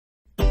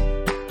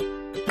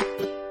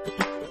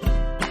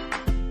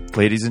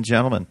Ladies and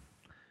gentlemen,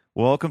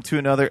 welcome to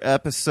another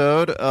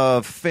episode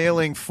of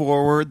Failing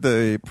Forward,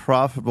 the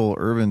Profitable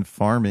Urban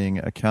Farming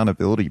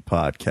Accountability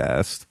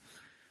Podcast.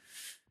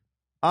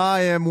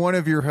 I am one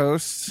of your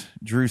hosts,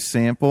 Drew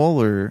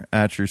Sample, or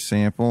at Drew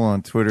Sample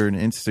on Twitter and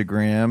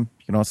Instagram.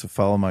 You can also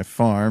follow my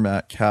farm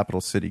at Capital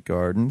City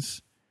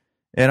Gardens.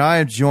 And I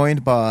am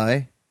joined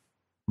by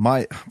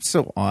I'm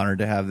so honored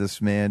to have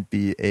this man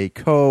be a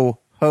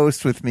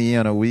co-host with me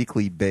on a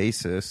weekly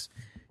basis.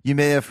 You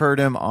may have heard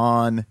him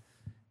on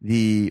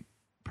the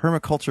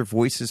Permaculture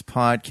Voices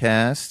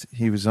podcast.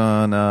 He was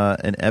on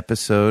an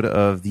episode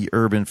of The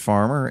Urban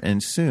Farmer,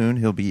 and soon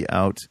he'll be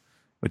out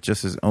with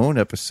just his own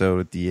episode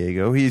with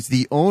Diego. He's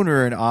the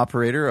owner and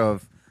operator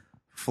of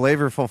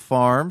Flavorful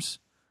Farms,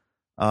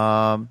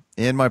 and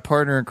my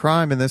partner in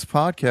crime in this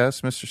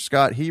podcast, Mr.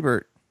 Scott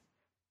Hebert.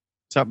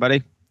 What's up,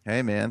 buddy?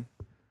 Hey, man.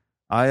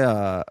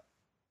 I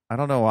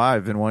don't know why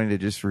I've been wanting to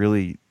just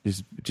really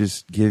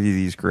just give you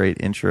these great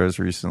intros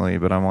recently,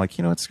 but I'm like,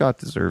 you know what, Scott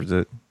deserves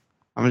it.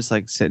 I'm just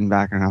like sitting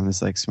back and I'm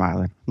just like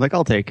smiling. I'm like,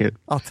 I'll take it.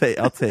 I'll take it.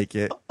 I'll take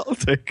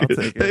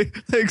it.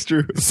 Thanks,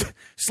 Drew.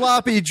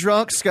 Sloppy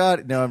drunk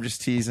Scott. No, I'm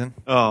just teasing.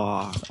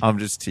 Oh, I'm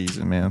just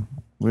teasing, man.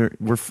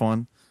 We're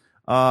fun.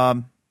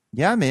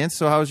 Yeah, man.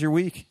 So how was your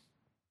week?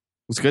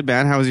 It's good,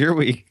 man. How was your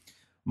week?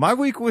 My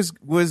week was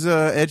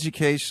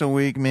educational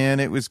week,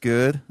 man. It was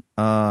good.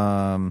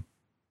 Actually,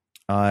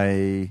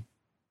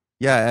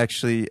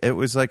 it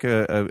was like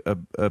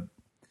a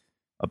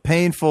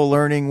painful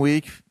learning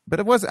week, but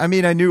it was. I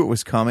mean, I knew it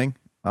was coming.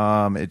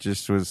 It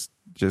just was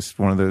just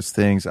one of those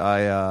things.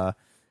 I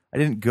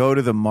didn't go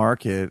to the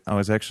market. I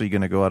was actually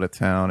going to go out of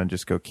town and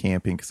just go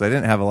camping because I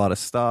didn't have a lot of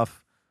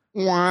stuff.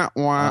 I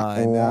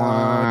didn't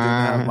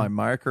have my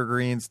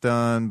microgreens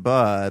done,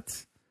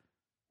 but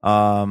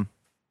the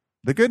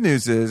good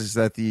news is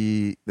that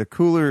the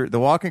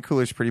walk-in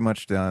cooler is pretty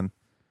much done.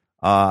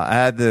 I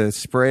had the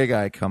spray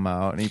guy come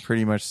out, and he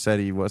pretty much said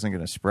he wasn't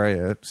going to spray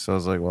it. So I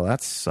was like, well,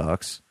 that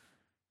sucks.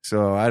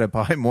 So I had to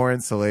buy more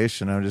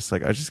insulation. I'm just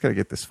like, I just got to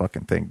get this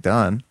fucking thing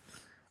done.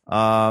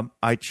 Why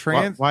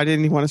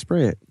didn't he want to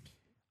spray it?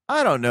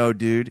 I don't know,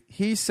 dude.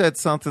 He said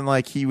something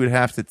like he would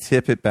have to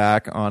tip it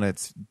back on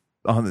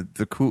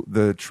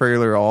the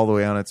trailer all the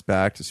way on its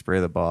back to spray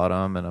the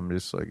bottom. And I'm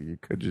just like, you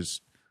could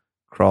just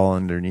crawl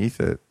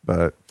underneath it.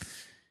 But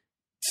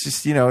it's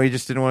just, he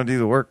just didn't want to do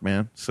the work,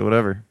 man. So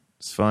whatever.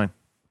 It's fine.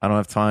 I don't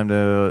have time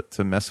to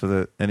mess with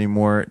it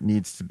anymore. It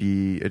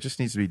just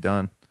needs to be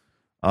done.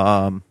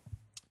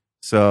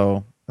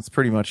 So that's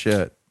pretty much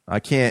it.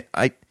 Me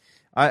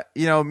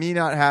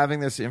not having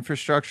this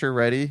infrastructure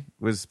ready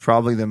was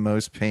probably the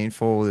most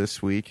painful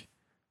this week.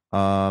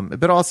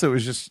 But also it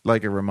was just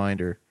like a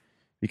reminder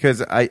because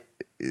the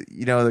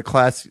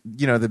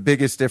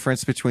biggest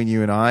difference between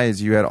you and I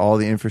is you had all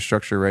the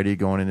infrastructure ready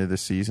going into the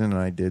season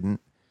and I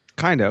didn't.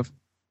 Kind of.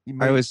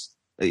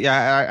 I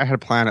had a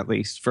plan at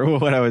least for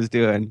what I was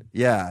doing.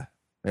 Yeah.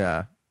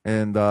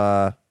 And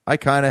I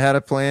kind of had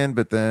a plan,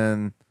 but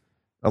then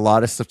a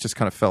lot of stuff just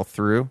kind of fell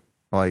through.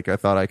 Like I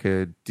thought I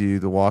could do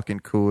the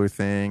walk-in cooler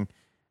thing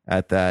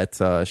at that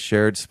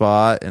shared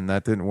spot, and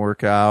that didn't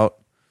work out.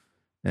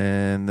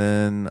 And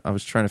then I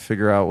was trying to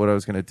figure out what I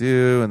was going to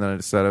do, and then I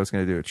decided I was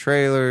going to do a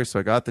trailer. So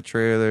I got the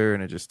trailer,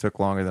 and it just took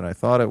longer than I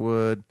thought it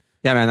would.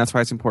 Yeah, man, that's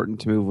why it's important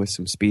to move with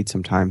some speed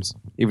sometimes,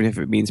 even if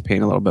it means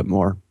paying a little bit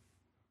more.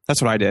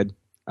 That's what I did.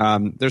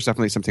 There's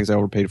definitely some things I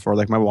overpaid for.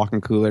 Like my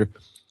walk-in cooler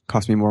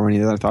cost me more money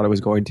than I thought it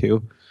was going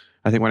to.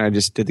 I think when I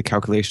just did the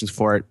calculations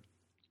for it,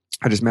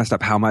 I just messed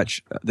up how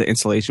much the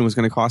installation was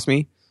going to cost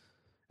me.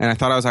 And I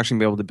thought I was actually going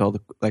to be able to build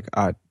like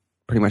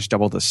pretty much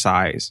double the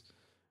size.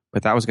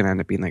 But that was going to end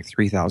up being like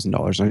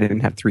 $3,000. And I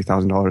didn't have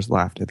 $3,000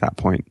 left at that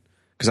point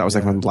because that was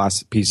like one of the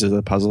last pieces of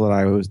the puzzle that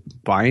I was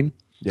buying.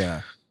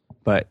 Yeah.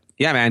 But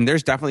yeah, man,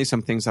 there's definitely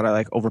some things that I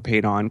like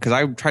overpaid on because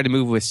I tried to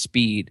move with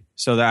speed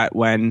so that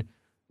when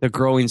the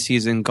growing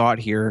season got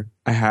here,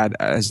 I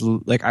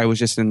was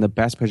just in the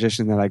best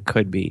position that I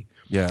could be.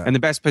 Yeah. And the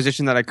best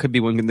position that I could be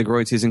when the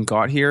growing season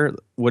got here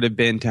would have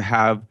been to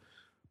have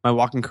my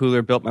walk-in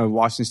cooler built, my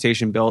washing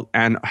station built,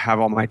 and have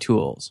all my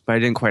tools. But I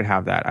didn't quite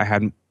have that. I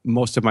had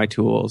most of my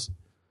tools,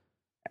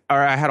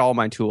 or I had all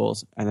my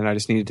tools, and then I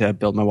just needed to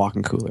build my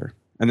walk-in cooler.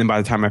 And then by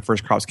the time my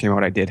first crops came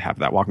out, I did have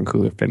that walk-in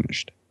cooler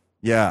finished.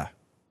 Yeah.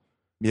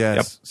 Yes.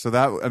 Yep. So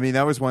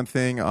that was one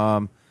thing.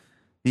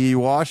 The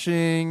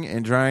washing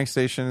and drying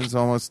station is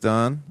almost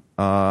done.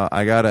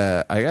 I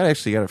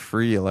actually got a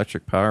free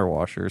electric power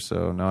washer,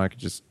 so now I could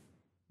just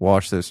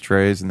wash those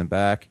trays in the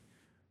back,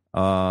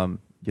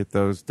 get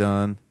those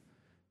done.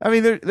 I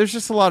mean, there's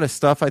just a lot of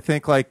stuff. I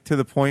think like to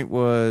the point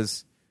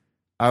was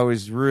I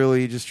was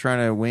really just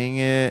trying to wing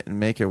it and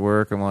make it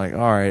work. I'm like,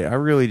 all right, I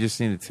really just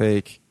need to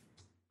take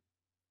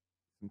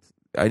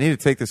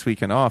this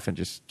weekend off and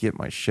just get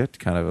my shit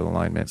kind of in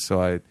alignment.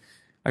 So I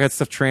got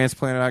stuff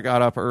transplanted. I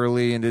got up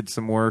early and did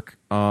some work.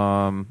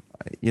 I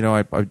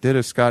did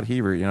a Scott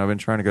Hebert. I've been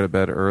trying to go to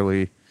bed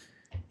early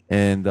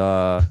and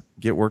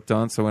get work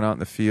done. So I went out in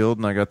the field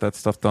and I got that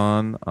stuff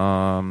done.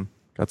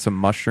 Got some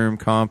mushroom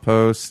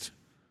compost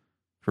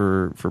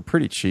for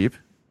pretty cheap.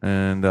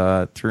 and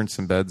turn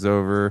some beds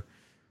over.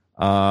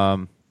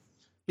 Yeah,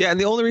 and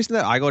the only reason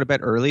that I go to bed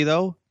early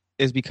though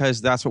is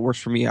because that's what works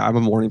for me. I'm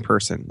a morning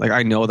person. Like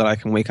I know that I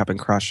can wake up and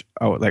crush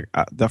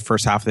the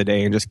first half of the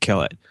day and just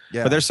kill it.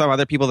 Yeah. But there's some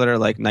other people that are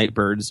like night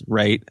birds,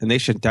 right? And they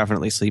should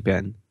definitely sleep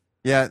in.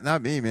 Yeah,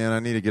 not me, man. I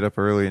need to get up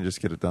early and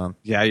just get it done.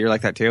 Yeah, you're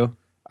like that too?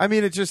 I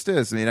mean, it just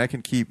is. I mean, I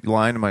can keep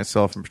lying to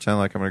myself and pretend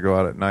like I'm going to go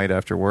out at night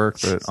after work,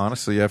 but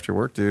honestly, after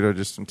work, dude,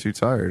 I'm too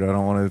tired. I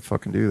don't want to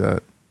fucking do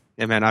that.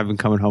 Yeah, man, I've been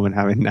coming home and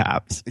having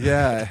naps.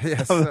 Yeah.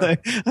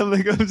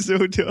 I'm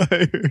so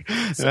tired.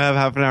 And I have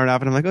half an hour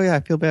nap and I'm like, oh yeah, I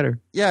feel better.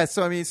 Yeah,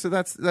 so I mean, so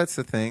that's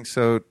the thing.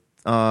 So,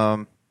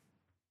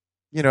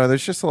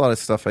 there's just a lot of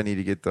stuff I need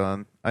to get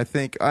done. I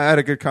think I had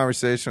a good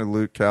conversation with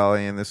Luke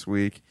Callahan this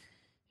week.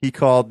 He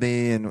called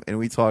me and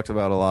we talked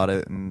about a lot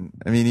of it. And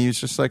I mean, he was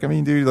just like, I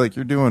mean, dude, like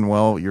you're doing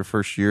well your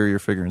first year, you're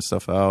figuring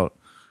stuff out.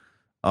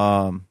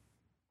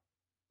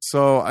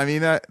 So I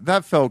mean,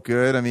 that felt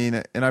good. I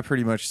mean, and I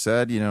pretty much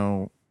said,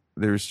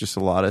 there's just a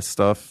lot of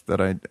stuff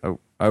that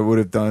I would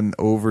have done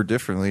over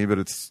differently, but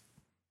it's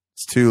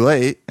too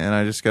late and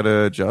I just got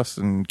to adjust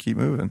and keep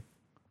moving.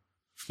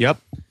 Yep.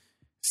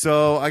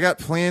 So I got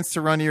plans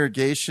to run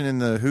irrigation in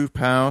the hoop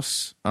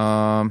house.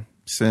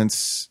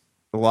 Since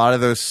a lot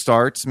of those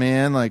starts,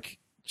 man, like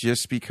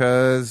just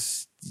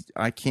because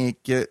I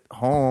can't get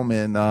home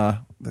and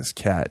this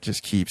cat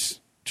just keeps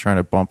trying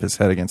to bump his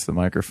head against the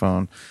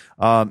microphone.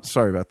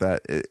 Sorry about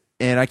that.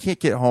 And I can't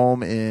get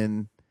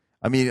home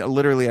I mean,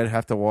 literally I'd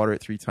have to water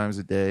it 3 times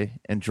a day,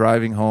 and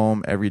driving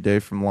home every day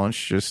from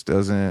lunch just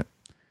doesn't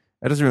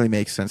really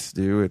make sense to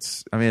do.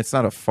 It's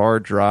not a far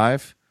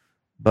drive,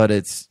 but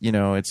it's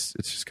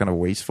just kind of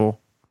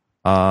wasteful.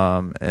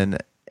 And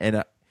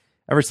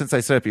ever since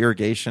I set up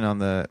irrigation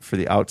for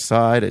the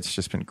outside, it's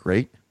just been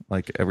great.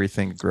 Like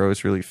everything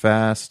grows really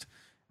fast.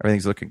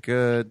 Everything's looking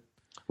good.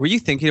 Were you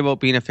thinking about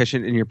being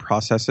efficient in your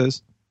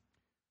processes?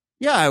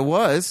 Yeah, I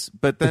was,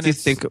 but then do you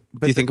think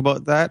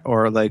about that,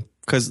 or like,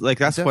 because like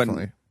that's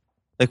definitely.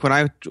 when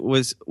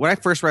I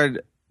first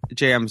read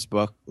JM's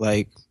book,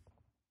 like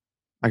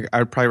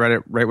I probably read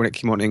it right when it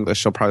came out in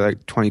English, so probably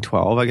like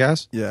 2012, I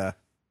guess. Yeah.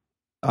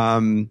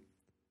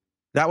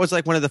 That was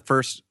like one of the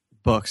first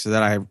books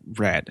that I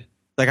read.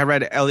 Like I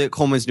read Elliot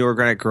Coleman's New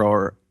Organic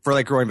Grower for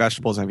like growing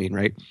vegetables. I mean,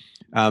 right?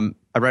 I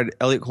read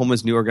Elliot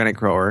Coleman's New Organic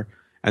Grower,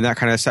 and that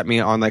kind of set me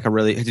on like a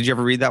really. Did you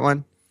ever read that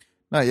one?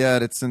 Not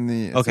yet. It's in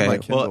my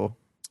Kindle. Well,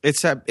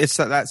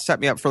 that set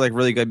me up for like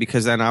really good,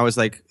 because then I was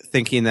like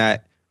thinking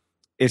that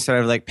instead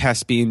of like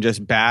pests being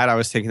just bad, I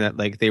was thinking that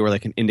like they were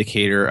like an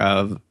indicator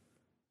of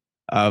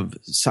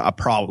a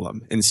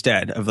problem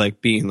instead of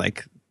like being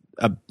like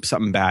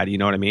something bad. You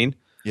know what I mean?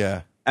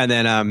 Yeah. And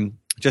then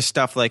just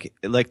stuff like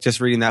just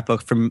reading that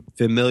book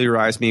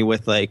familiarized me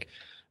with like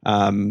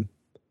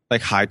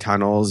high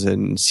tunnels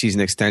and season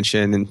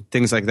extension and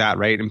things like that,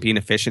 right? And being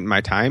efficient in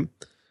my time.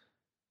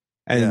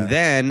 And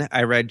then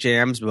I read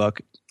JM's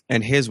book,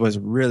 and his was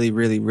really,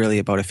 really, really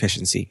about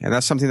efficiency. And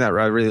that's something that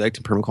I really liked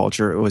in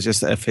permaculture. It was just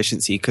the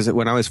efficiency, because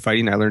when I was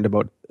fighting, I learned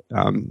about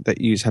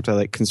that you just have to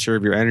like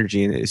conserve your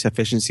energy, and it's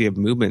efficiency of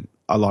movement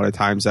a lot of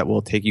times that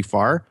will take you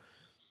far.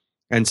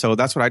 And so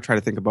that's what I try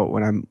to think about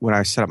when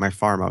I set up my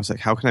farm. I was like,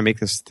 how can I make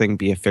this thing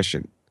be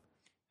efficient?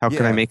 How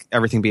can I make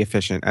everything be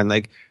efficient? And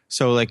like,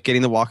 so like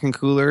getting the walk-in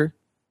cooler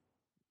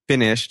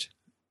finished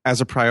as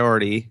a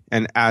priority,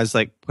 and as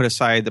like put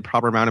aside the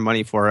proper amount of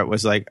money for it,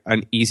 was like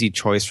an easy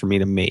choice for me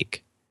to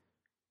make,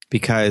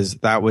 because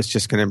that was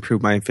just going to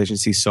improve my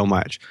efficiency so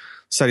much.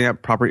 Setting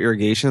up proper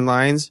irrigation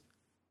lines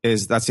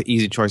that's an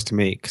easy choice to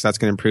make, because that's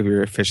going to improve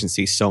your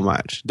efficiency so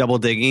much. Double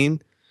digging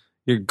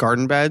your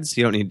garden beds,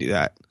 you don't need to do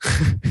that.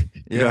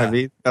 You know what I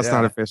mean? That's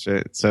not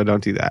efficient, so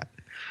don't do that.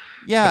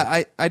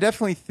 Yeah, I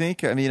definitely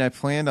think, I mean, I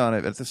planned on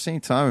it, but at the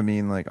same time, I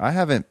mean, like, I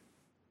haven't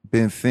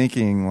been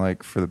thinking,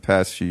 like, for the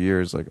past few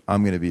years, like,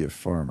 I'm going to be a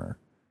farmer.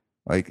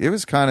 Like, it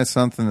was kind of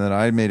something that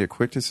I made a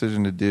quick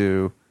decision to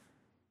do,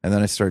 and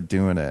then I started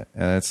doing it.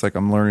 And it's like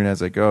I'm learning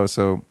as I go,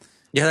 so...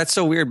 Yeah, that's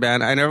so weird,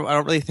 man. I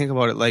don't really think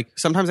about it. Like,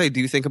 sometimes I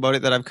do think about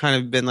it, that I've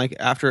kind of been, like,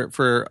 after it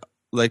for,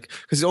 like...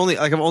 Because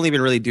I've only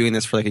been really doing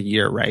this for, like, a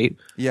year, right?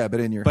 Yeah, but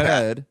in your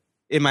head...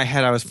 In my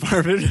head, I was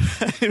farming.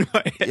 In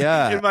my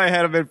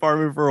head, I've been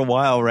farming for a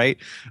while, right?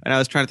 And I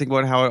was trying to think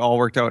about how it all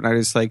worked out, and I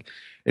just like,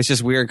 it's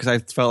just weird, because I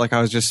felt like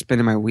I was just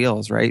spinning my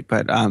wheels, right?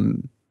 But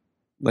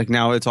like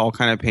now it's all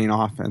kind of paying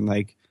off, and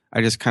like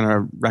I just kind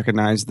of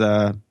recognize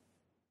the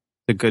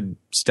good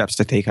steps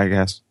to take, I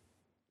guess.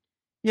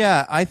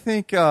 Yeah, I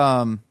think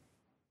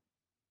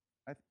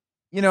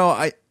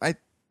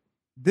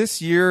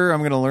this year I'm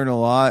going to learn a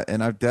lot,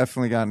 and I've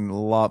definitely gotten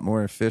a lot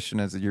more efficient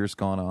as the year's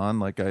gone on.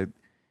 Like I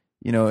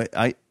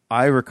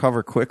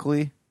recover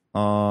quickly.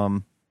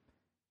 And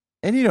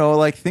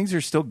like things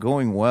are still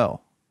going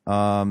well.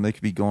 They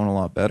could be going a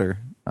lot better.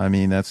 I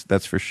mean,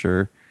 that's for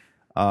sure.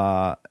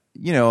 I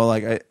don't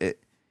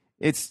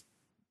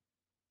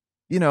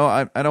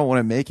want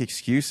to make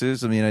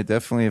excuses. I mean, I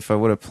definitely, if I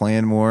would have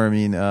planned more,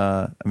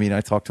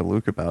 I talked to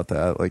Luke about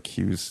that. Like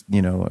he was,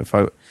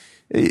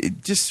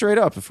 just straight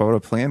up, if I would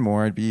have planned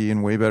more, I'd be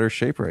in way better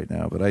shape right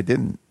now, but I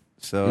didn't.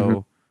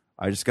 So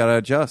I just got to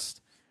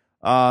adjust.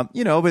 But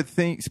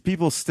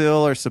people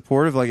still are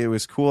supportive. Like, it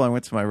was cool. I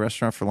went to my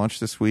restaurant for lunch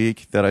this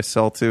week that I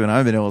sell to, and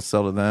I've been able to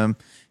sell to them.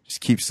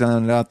 Just keep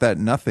sending out that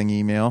nothing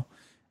email.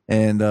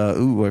 And,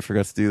 I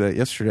forgot to do that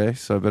yesterday,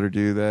 so I better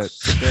do that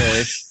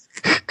today.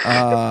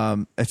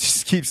 I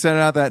just keep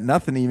sending out that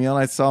nothing email.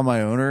 And I saw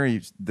my owner.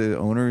 The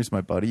owner is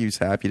my buddy. He was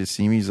happy to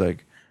see me. He's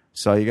like,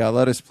 saw you got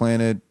lettuce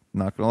planted.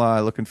 Not gonna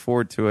lie, looking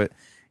forward to it.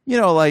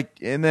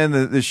 And then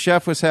the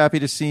chef was happy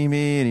to see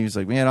me, and he was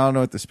like, man, I don't know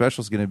what the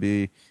special's gonna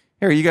be.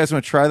 Here, you guys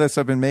want to try this?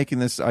 I've been making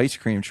this ice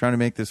cream, trying to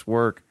make this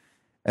work.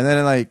 And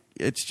then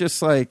it's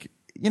just like,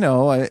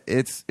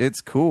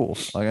 it's cool.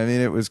 Like, I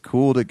mean, it was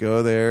cool to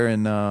go there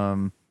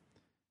and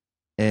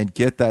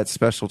get that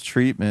special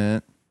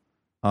treatment.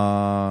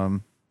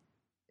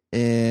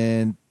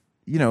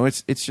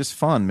 It's just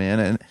fun,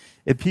 man.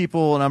 And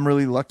people, and I'm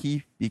really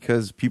lucky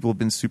because people have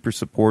been super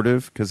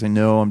supportive because they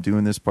know I'm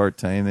doing this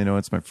part-time. They know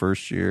it's my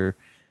first year,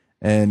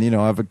 and,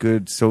 I have a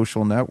good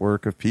social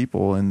network of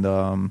people.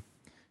 And,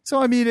 so,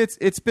 I mean,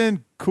 it's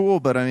been cool,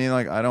 but I mean,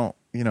 like, I don't,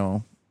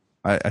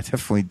 I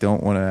definitely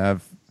don't want to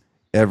have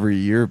every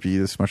year be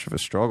this much of a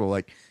struggle.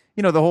 Like,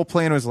 the whole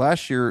plan was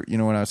last year,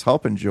 when I was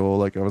helping Joel,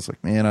 like, I was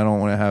like, man, I don't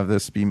want to have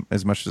this be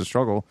as much as a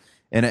struggle.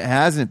 And it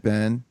hasn't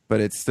been,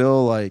 but it's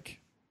still like,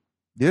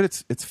 dude,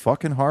 it's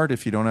fucking hard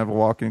if you don't have a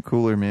walk-in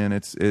cooler, man.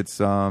 It's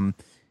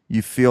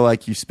you feel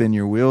like you spin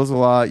your wheels a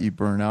lot, you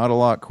burn out a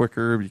lot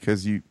quicker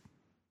because you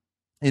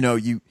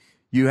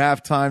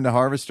have time to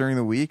harvest during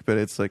the week, but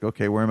it's like,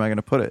 okay, where am I going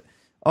to put it?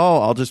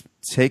 Oh, I'll just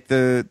take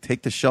the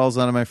shells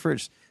out of my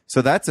fridge.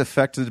 So that's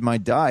affected my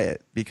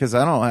diet because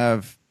I don't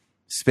have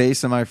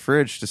space in my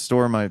fridge to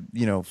store my,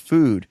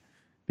 food,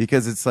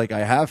 because it's like I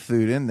have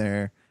food in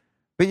there.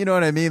 But you know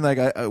what I mean? Like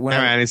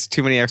it's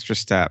too many extra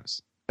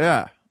steps.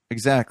 Yeah,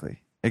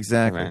 exactly.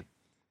 Hey,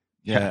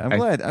 yeah, I'm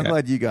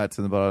glad you got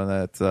to the bottom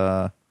of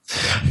that.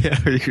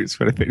 Yeah, you just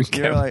would have been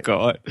kept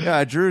going.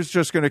 Yeah, Drew's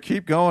just going to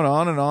keep going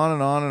on and on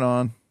and on and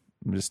on.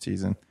 I'm just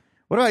teasing.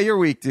 What about your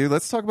week, dude?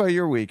 Let's talk about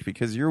your week,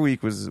 because your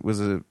week was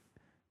a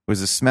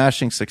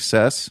smashing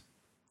success.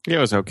 Yeah,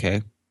 it was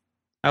okay.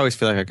 I always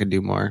feel like I could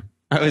do more.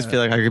 I always feel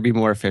like I could be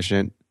more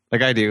efficient.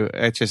 Like I do.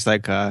 It's just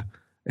like I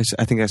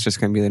think that's just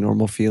going to be the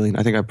normal feeling.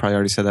 I think I probably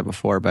already said that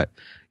before, but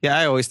yeah,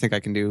 I always think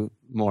I can do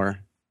more.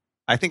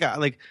 I think I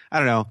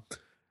don't know.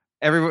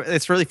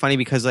 It's really funny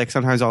because like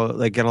sometimes I'll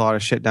like get a lot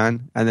of shit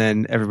done, and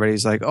then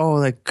everybody's like, "Oh,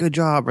 like good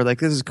job," or like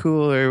 "This is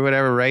cool," or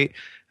whatever, right?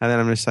 And then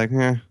I'm just like,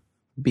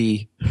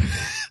 B,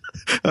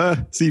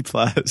 C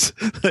plus.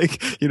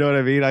 Like, you know what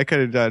I mean? I could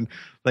have done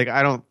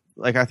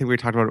I think we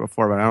talked about it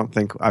before, but I don't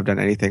think I've done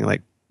anything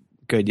like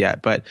good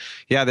yet. But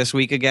yeah, this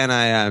week again,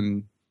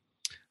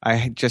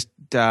 I just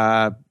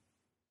the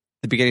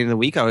beginning of the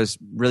week I was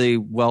really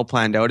well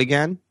planned out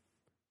again,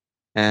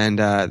 and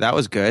that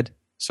was good.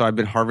 So I've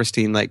been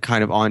harvesting like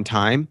kind of on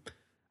time.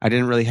 I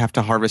didn't really have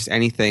to harvest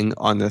anything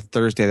on the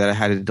Thursday that I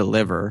had to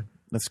deliver.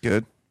 That's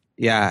good.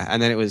 Yeah, and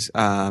then it was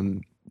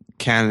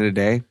Canada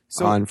Day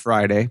on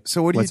Friday.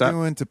 So what are you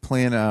doing to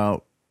plan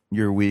out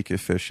your week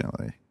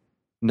efficiently?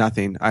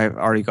 Nothing. I've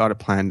already got it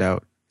planned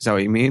out. Is that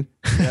what you mean?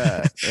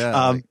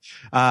 Yeah.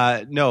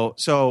 No.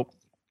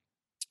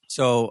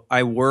 So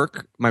I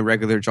work my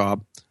regular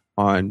job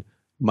on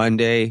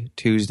Monday,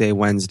 Tuesday,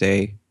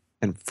 Wednesday,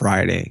 and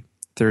Friday.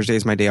 Thursday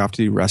is my day off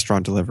to do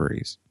restaurant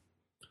deliveries.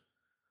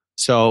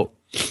 So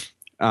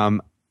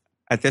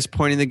at this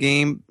point in the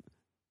game,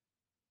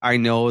 I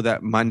know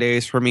that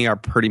Mondays for me are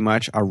pretty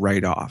much a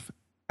write-off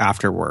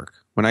after work.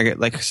 When I get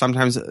like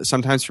sometimes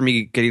for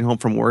me getting home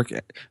from work,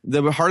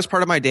 the hardest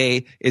part of my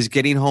day is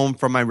getting home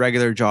from my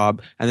regular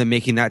job and then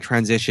making that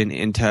transition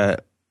into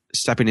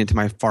stepping into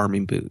my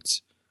farming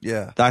boots.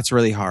 Yeah. That's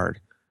really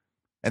hard.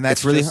 And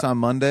that's really just on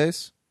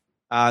Mondays?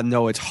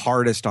 No, it's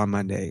hardest on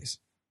Mondays.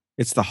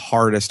 It's the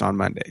hardest on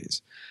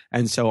Mondays.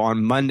 And so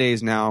on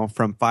Mondays now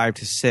from 5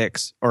 to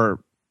 6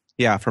 from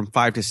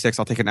 5 to 6,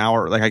 I'll take an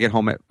hour. Like I get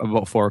home at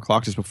about 4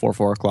 o'clock, just before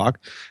 4 o'clock.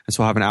 And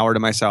so I'll have an hour to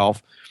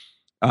myself,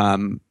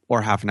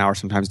 or half an hour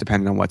sometimes,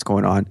 depending on what's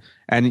going on.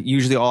 And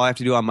usually all I have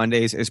to do on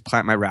Mondays is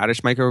plant my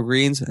radish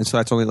microgreens. And so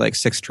that's only like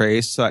 6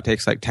 trays. So that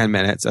takes like 10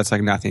 minutes. That's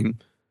like nothing.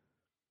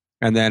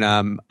 And then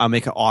I'll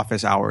make it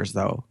office hours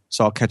though.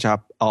 So I'll catch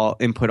up. I'll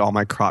input all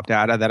my crop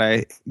data that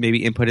I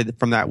maybe inputted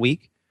from that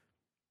week.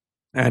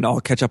 And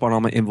I'll catch up on all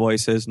my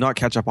invoices. Not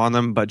catch up on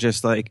them, but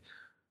just like,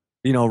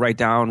 write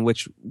down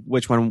which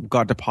one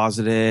got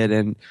deposited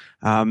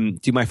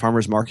and do my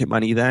farmer's market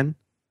money then.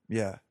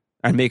 Yeah.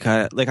 I make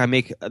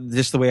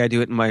just the way I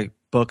do it in my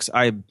books.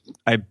 I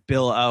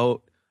bill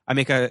out. I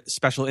make a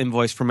special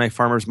invoice for my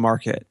farmer's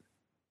market,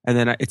 and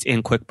then it's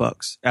in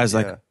QuickBooks as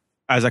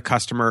a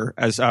customer,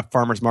 as a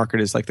farmer's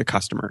market is like the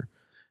customer,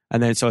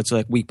 and then so it's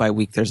like week by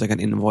week. There's like an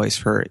invoice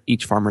for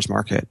each farmer's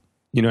market.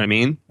 You know what I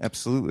mean?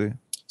 Absolutely.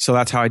 So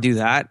that's how I do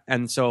that,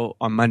 and so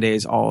on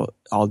Mondays I'll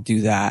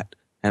do that,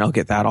 and I'll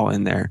get that all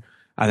in there,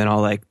 and then I'll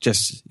like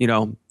just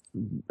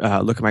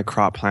look at my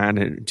crop plan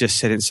and just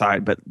sit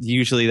inside. But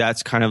usually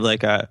that's kind of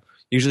like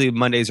Usually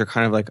Mondays are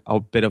kind of like a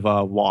bit of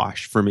a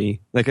wash for me.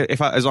 Like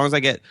as long as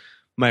I get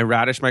my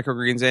radish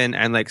microgreens in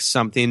and like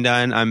something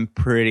done, I'm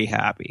pretty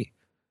happy.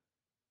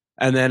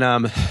 And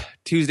then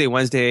Tuesday,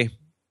 Wednesday,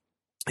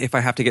 if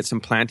I have to get some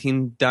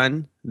planting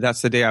done,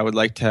 that's the day I would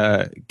like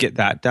to get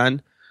that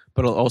done.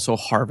 But I'll also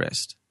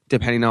harvest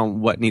depending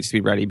on what needs to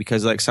be ready.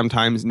 Because like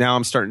sometimes now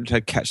I'm starting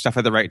to catch stuff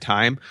at the right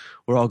time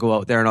where I'll go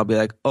out there and I'll be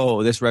like,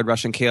 oh, this red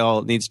Russian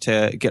kale needs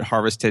to get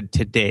harvested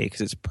today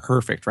because it's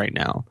perfect right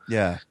now.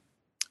 Yeah.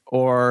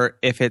 Or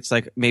if it's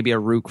like maybe a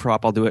root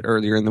crop, I'll do it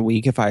earlier in the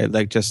week if I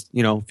like just,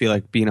 feel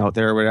like being out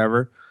there or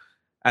whatever.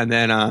 And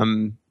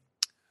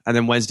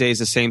then Wednesday is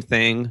the same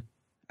thing.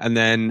 And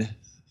then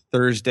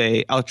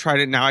Thursday, I try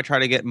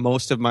to get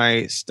most of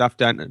my stuff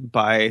done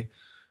by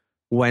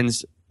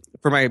Wednesday.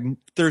 For my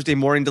Thursday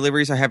morning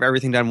deliveries, I have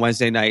everything done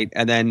Wednesday night.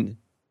 And then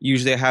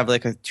usually I have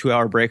like a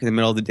 2-hour break in the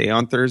middle of the day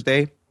on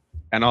Thursday.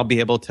 And I'll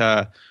be able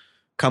to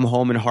come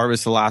home and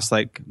harvest the last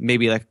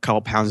maybe a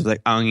couple pounds of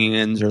like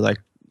onions or like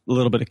a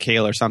little bit of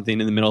kale or something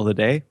in the middle of the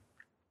day.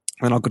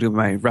 And I'll go do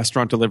my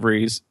restaurant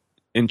deliveries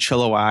in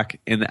Chilliwack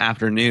in the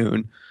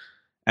afternoon.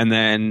 And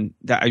then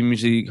I'm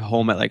usually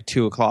home at like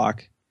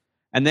 2:00.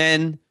 And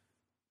then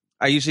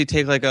I usually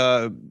take like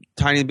a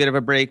tiny bit of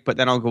a break, but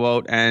then I'll go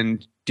out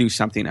and do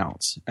something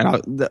else.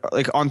 And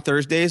like on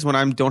Thursdays when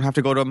I don't have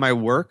to go to my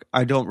work,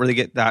 I don't really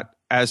get that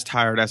as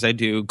tired as I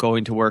do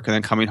going to work and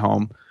then coming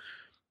home.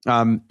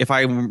 If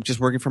I'm just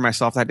working for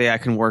myself that day, I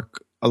can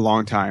work a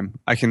long time.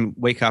 I can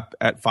wake up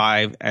at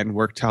 5 and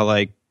work till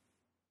like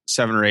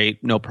 7 or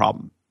 8, no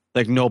problem.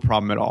 Like no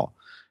problem at all.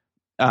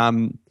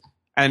 And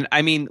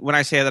I mean, when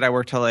I say that I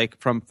work till like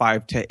from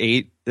 5 to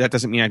 8, that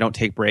doesn't mean I don't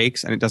take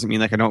breaks, and it doesn't mean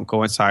like I don't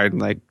go inside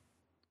and like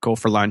go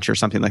for lunch or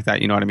something like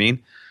that. You know what I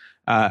mean?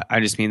 I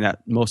just mean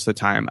that most of the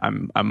time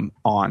I'm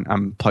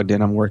plugged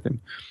in, I'm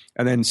working.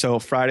 And then so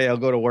Friday I'll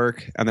go to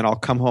work and then I'll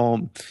come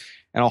home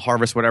and I'll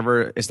harvest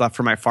whatever is left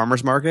for my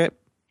farmer's market.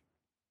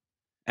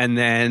 And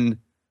then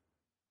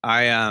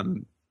I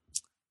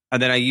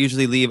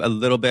usually leave a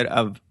little bit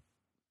of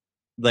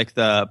like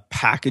the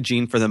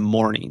packaging for the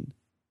morning.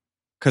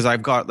 Cause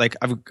I've got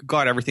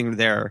everything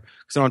there.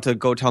 Cause I don't have to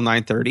go till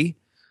 9:30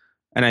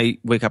 and I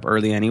wake up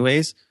early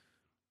anyways.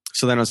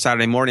 So then on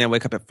Saturday morning, I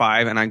wake up at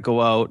 5 and I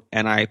go out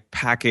and I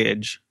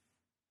package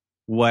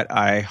what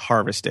I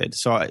harvested.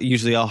 So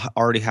usually I'll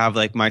already have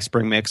like my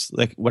spring mix,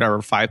 like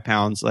whatever, 5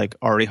 pounds, like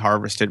already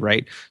harvested,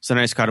 right? So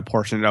then I just got to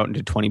portion it out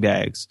into 20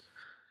 bags.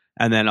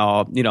 And then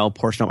I'll,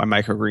 portion out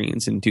my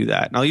microgreens and do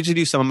that. And I'll usually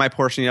do some of my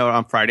portioning out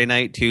on Friday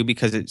night too,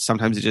 because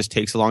sometimes it just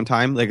takes a long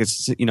time. Like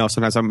it's,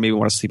 sometimes I maybe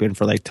want to sleep in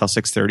for like till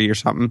 6:30 or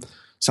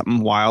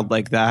something wild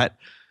like that.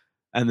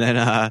 And then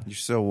you're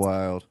so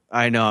wild.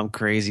 I know, I'm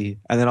crazy.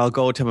 And then I'll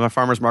go to my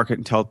farmer's market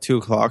until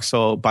 2:00.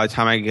 So by the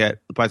time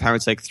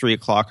it's like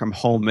 3:00, I'm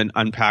home and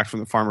unpacked from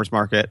the farmer's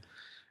market.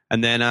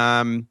 And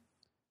then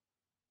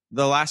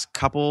the last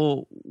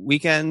couple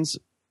weekends,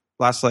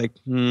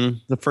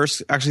 the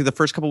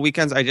first couple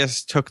weekends, I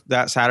just took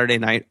that Saturday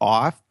night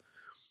off.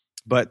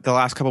 But the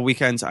last couple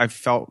weekends, I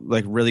felt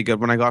like really good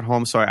when I got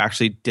home. So I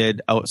actually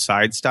did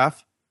outside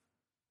stuff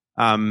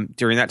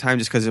during that time,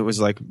 just because it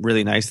was like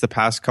really nice the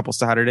past couple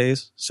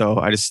Saturdays. So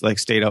I just like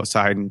stayed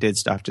outside and did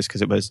stuff just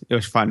because it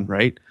was fun,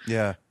 right?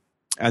 Yeah.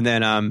 And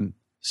then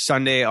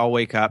Sunday I'll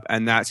wake up,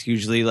 and that's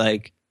usually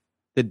like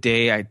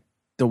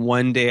the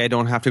one day I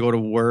don't have to go to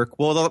work.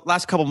 Well, the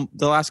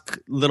last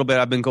little bit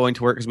I've been going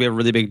to work because we have a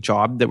really big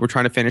job that we're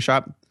trying to finish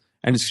up,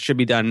 and it should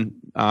be done.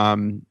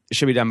 It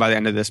should be done by the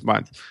end of this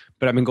month.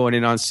 But I've been going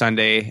in on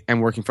Sunday and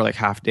working for like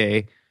half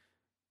day,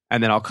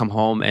 and then I'll come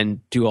home and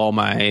do all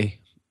my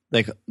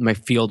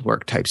field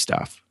work type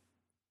stuff.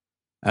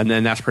 And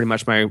then that's pretty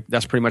much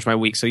my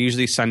week. So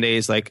usually Sunday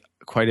is like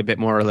quite a bit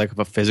more like of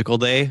a physical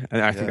day.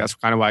 And I think that's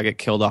kind of why I get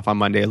killed off on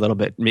Monday a little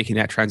bit, making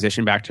that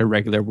transition back to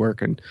regular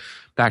work and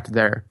back to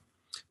there.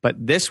 But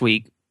this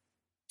week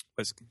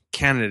was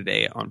Canada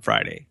Day on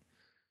Friday.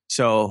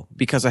 So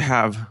because I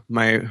have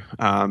my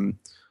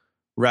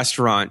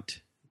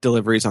restaurant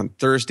deliveries on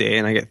Thursday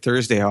and I get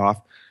Thursday off,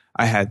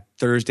 I had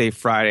Thursday,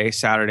 Friday,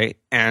 Saturday,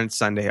 and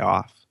Sunday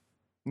off.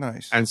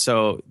 Nice. And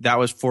so that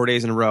was 4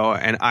 days in a row.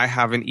 And I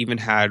haven't even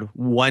had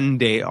 1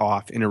 day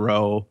off in a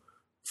row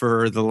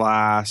for the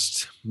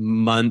last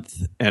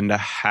month and a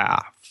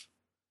half.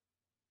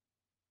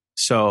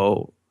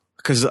 So,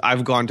 because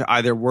I've gone to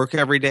either work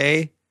every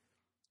day,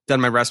 done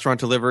my restaurant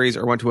deliveries,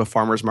 or went to a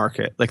farmer's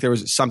market. Like there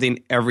was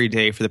something every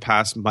day for the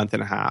past month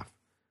and a half,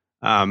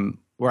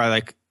 where I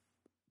like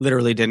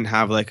literally didn't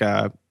have like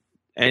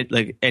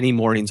any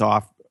mornings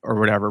off or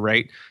whatever,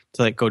 right?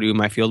 To like go do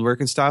my field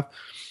work and stuff.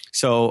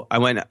 So I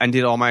went and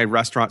did all my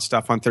restaurant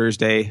stuff on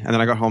Thursday, and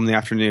then I got home in the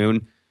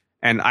afternoon,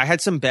 and I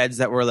had some beds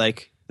that were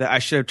like that I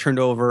should have turned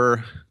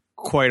over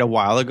quite a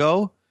while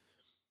ago,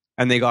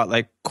 and they got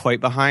like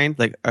quite behind.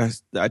 Like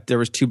there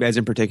was 2 beds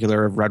in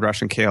particular of red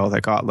Russian kale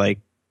that got like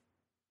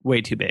way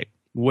too big.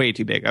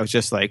 I was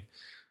just like,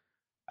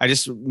 I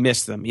just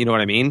missed them. You know what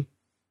I mean?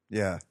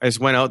 Yeah. I just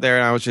went out there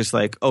and I was just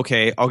like,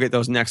 okay, I'll get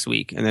those next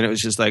week. And then it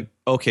was just like,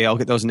 okay, I'll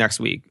get those next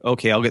week.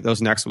 Okay, I'll get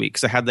those next week.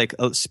 Because I had like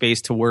a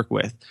space to work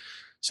with.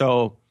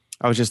 So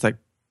I was just like,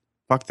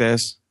 fuck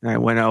this. And I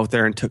went out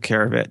there and took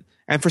care of it.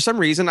 And for some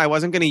reason, I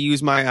wasn't going to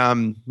use my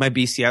my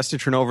BCS to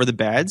turn over the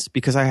beds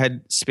because I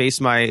had spaced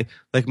my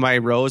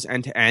rows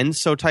end to end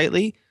so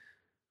tightly.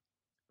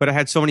 But I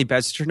had so many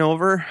beds to turn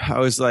over. I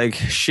was like,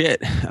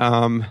 shit.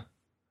 I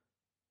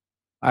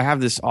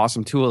have this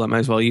awesome tool. I might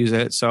as well use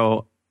it.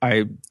 So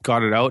I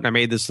got it out and I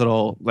made this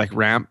little like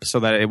ramp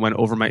so that it went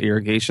over my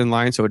irrigation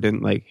line so it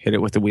didn't like hit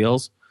it with the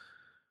wheels.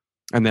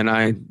 And then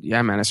I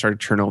started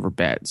turning over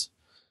beds.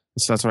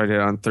 So that's what I did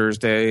on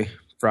Thursday,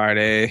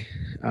 Friday,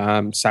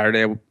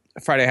 Saturday.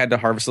 Friday I had to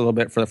harvest a little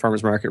bit for the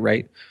farmer's market,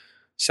 right?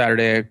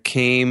 Saturday I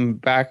came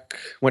back,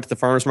 went to the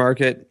farmer's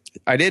market.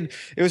 It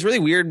was really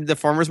weird, the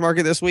farmer's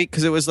market this week,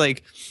 because it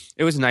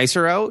was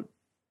nicer out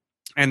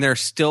and there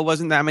still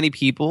wasn't that many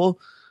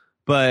people,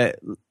 but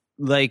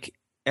like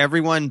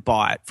everyone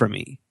bought from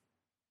me.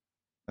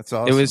 That's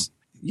awesome. It was,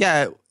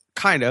 yeah,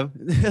 kind of.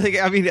 Like,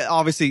 I mean,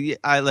 obviously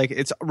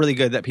it's really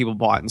good that people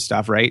bought and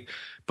stuff, right?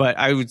 But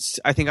I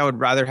think I would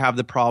rather have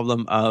the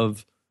problem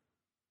of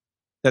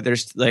that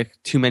there's like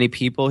too many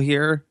people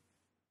here,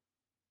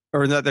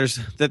 or that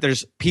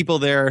there's people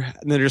there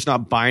and they're just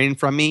not buying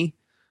from me,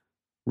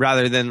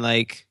 rather than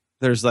like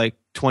there's like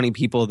 20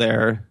 people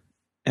there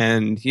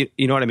and you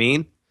know what I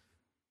mean?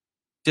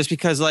 Just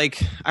because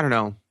like, I don't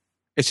know,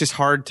 it's just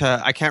hard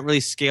I can't really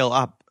scale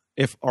up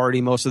if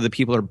already most of the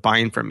people are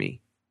buying from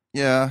me.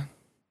 Yeah.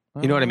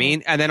 You know what I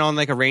mean? And then on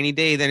like a rainy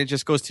day, then it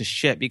just goes to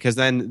shit because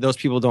then those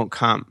people don't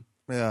come.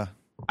 Yeah.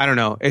 I don't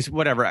know. It's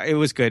whatever. It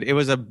was good. It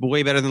was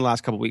way better than the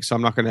last couple of weeks. So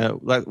I'm not going to,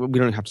 we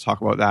don't have to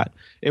talk about that.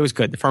 It was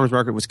good. The farmer's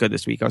market was good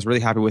this week. I was really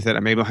happy with it.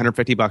 I made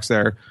 $150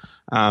 there.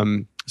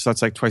 So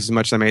that's like twice as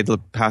much as I made the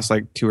past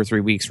like 2 or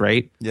 3 weeks,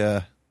 right?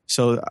 Yeah.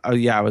 So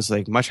I was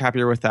like much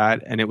happier with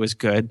that and it was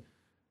good.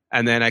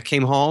 And then I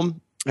came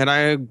home and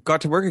I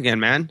got to work again,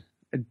 man.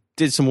 I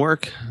did some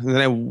work and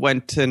then I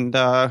went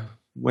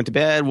to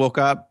bed, woke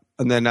up,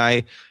 and then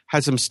I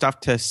had some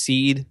stuff to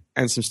seed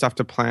and some stuff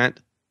to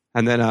plant.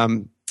 And then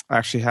I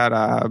actually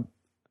had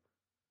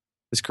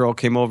this girl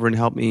came over and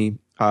helped me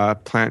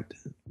plant,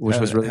 which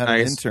was really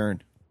nice. An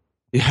intern.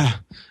 Yeah.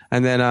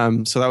 And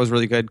then so that was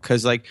really good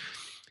because like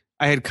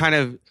I had kind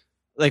of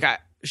like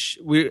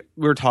we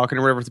were talking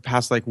or whatever the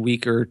past like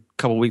week or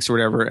couple weeks or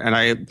whatever, and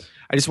I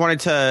just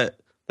wanted to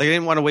like, I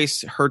didn't want to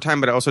waste her time,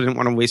 but I also didn't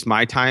want to waste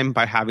my time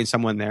by having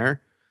someone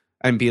there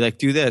and be like,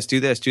 do this, do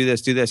this, do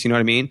this, do this. You know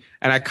what I mean?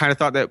 And I kind of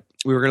thought that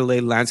we were going to lay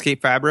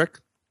landscape fabric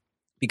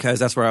because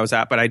that's where I was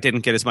at, but I didn't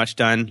get as much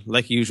done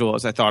like usual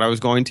as I thought I was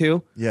going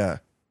to. Yeah.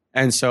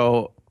 And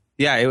so,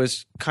 yeah, it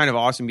was kind of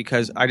awesome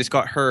because I just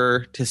got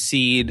her to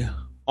seed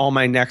all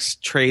my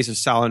next trays of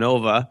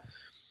Salanova.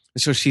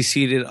 So she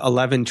seeded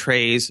 11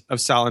 trays of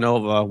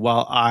Salanova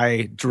while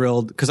I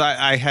drilled, because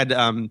I had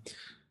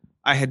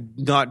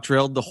not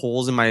drilled the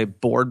holes in my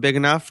board big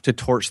enough to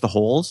torch the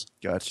holes.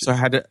 Gotcha. So I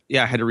had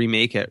to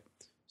remake it.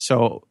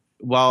 So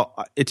while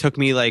it took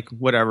me like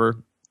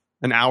whatever,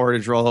 an hour to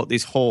drill out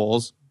these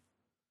holes,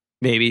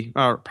 maybe,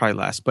 or probably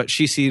less, but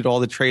she seeded all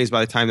the trays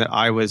by the time that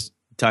I was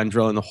done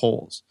drilling the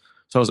holes.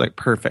 So I was like,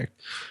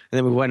 perfect. And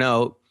then we went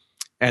out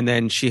and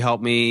then she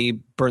helped me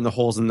burn the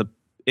holes in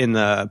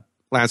the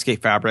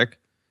landscape fabric,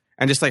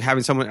 and just like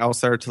having someone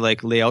else there to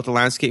like lay out the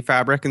landscape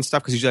fabric and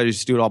stuff. Cause usually I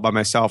just do it all by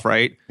myself.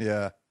 Right.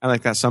 Yeah. And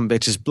like that some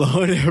bitch is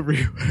blowing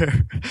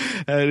everywhere.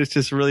 And it's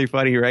just really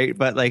funny. Right.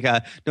 But like,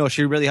 no,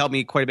 she really helped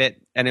me quite a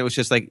bit. And it was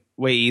just like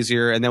way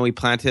easier. And then we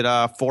planted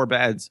 4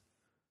 beds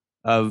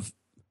of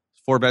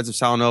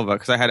Salanova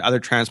because I had other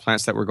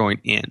transplants that were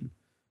going in.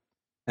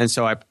 And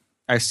so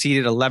I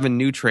seeded 11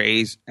 new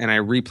trays and I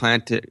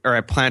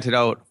planted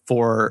out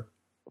for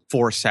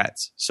 4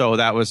 sets. So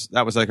that was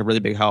like a really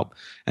big help.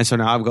 And so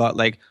now I've got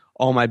like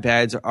all my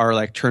beds are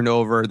like turned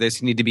over.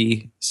 Some need to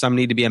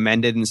be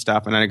amended and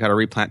stuff. And I got to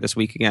replant this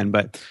week again.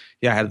 But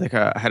yeah,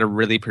 I had a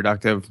really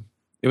productive.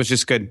 It was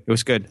just good. It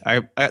was good.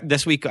 I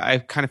this week I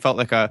kind of felt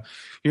like you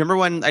remember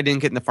when I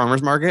didn't get in the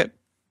farmer's market?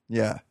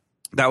 Yeah.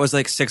 That was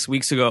like 6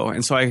 weeks ago.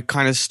 And so I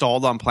kind of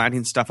stalled on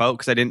planting stuff out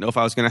because I didn't know if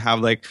I was going to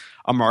have like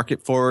a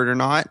market for it or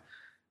not.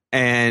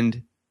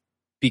 And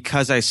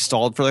because I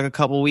stalled for like a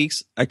couple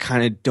weeks, I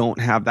kind of don't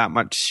have that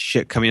much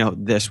shit coming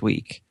out this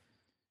week.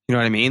 You know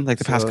what I mean? Like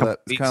the past couple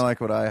weeks. Kind of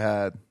like what I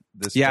had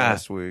this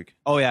past week.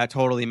 Oh yeah,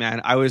 totally,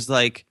 man. I was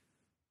like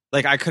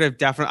I could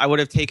have I would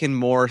have taken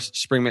more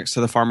spring mix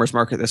to the farmer's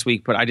market this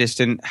week, but I just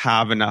didn't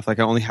have enough. Like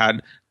I only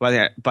had, by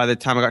the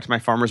time I got to my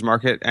farmer's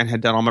market and had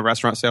done all my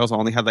restaurant sales, I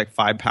only had like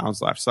 5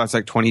 pounds left. So that's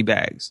like 20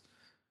 bags.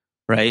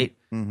 Right.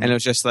 Mm-hmm. And it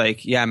was just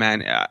like, yeah,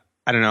 man,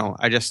 I don't know.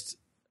 I just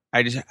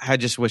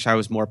wish I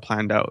was more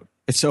planned out.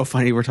 It's so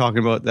funny we're talking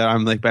about that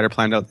I'm like better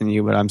planned out than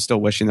you, but I'm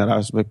still wishing that I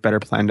was like better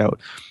planned out.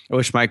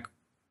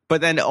 But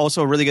then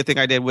also a really good thing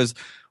I did was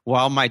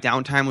while my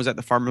downtime was at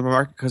the farmer's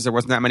market, because there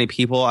wasn't that many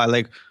people,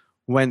 I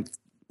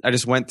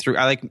just went through,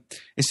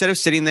 instead of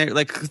sitting there,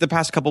 like the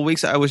past couple of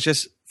weeks, I was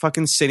just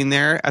fucking sitting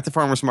there at the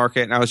farmer's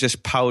market and I was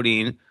just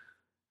pouting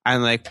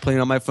and like playing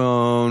on my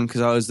phone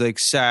because I was like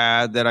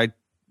sad that I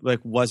like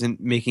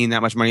wasn't making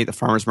that much money at the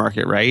farmer's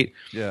market, right?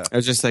 Yeah. I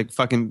was just like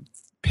fucking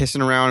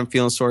pissing around and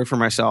feeling sorry for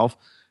myself.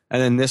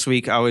 And then this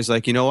week I was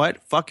like, you know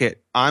what? Fuck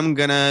it. I'm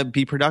going to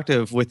be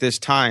productive with this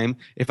time.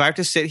 If I have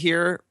to sit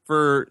here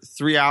for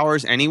 3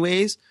 hours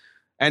anyways,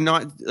 and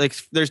not like,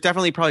 there's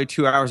definitely probably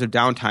 2 hours of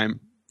downtime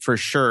for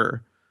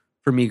sure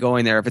for me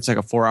going there if it's like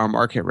a 4 hour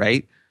market,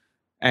 right?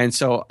 And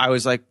so I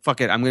was like,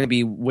 fuck it. I'm going to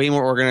be way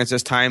more organized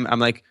this time. I'm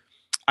like,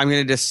 I'm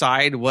going to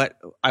decide what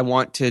I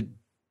want to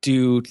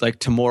do like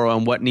tomorrow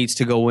and what needs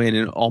to go in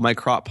and all my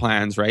crop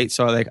plans, right?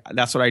 So like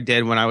that's what I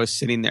did when I was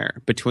sitting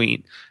there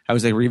between. I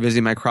was like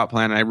revisiting my crop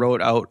plan and I wrote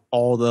out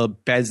all the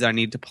beds that I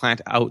need to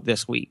plant out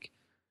this week.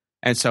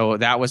 And so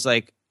that was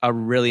like a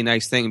really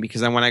nice thing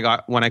because then when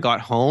I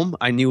got home,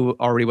 I knew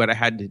already what I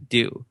had to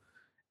do.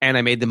 And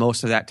I made the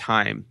most of that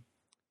time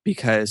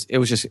because it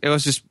was just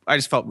I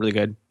just felt really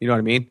good. You know what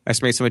I mean? I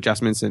just made some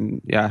adjustments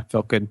and yeah,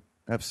 felt good.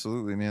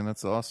 Absolutely, man.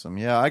 That's awesome.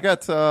 Yeah,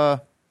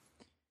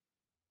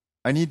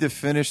 I need to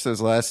finish those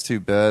last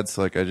 2 beds.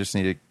 Like, I just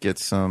need to get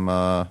some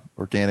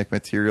organic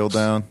material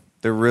down.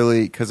 They're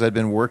really, because I've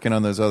been working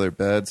on those other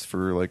beds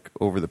for like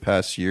over the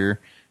past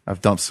year.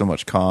 I've dumped so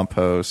much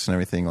compost and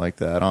everything like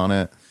that on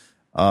it.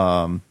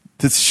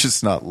 It's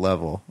just not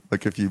level.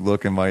 Like, if you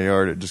look in my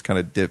yard, it just kind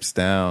of dips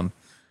down.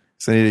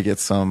 So I need to get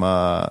some.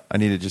 I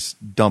need to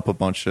just dump a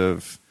bunch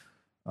of.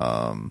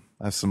 I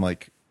have some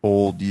like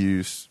old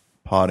used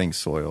potting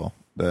soil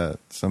that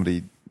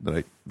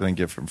I can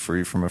get from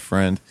free from a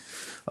friend.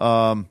 So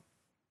I'm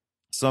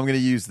going to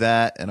use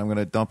that and I'm going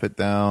to dump it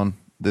down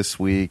this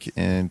week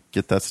and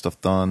get that stuff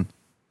done.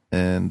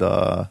 And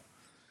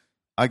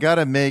I got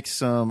to make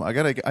some. I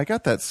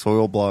got that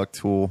soil block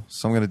tool,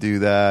 so I'm going to do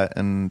that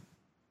and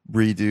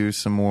redo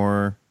some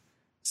more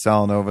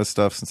Salanova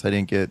stuff since I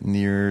didn't get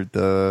near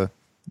the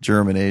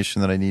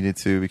germination that I needed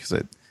to because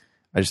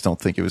I just don't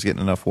think it was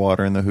getting enough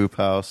water in the hoop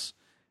house.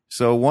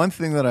 So one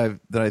thing that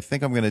I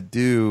think I'm going to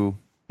do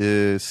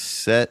is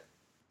set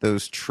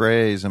those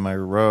trays in my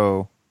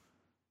row,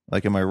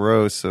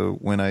 so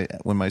when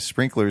my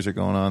sprinklers are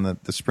going on,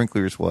 the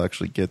sprinklers will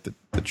actually get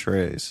the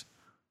trays.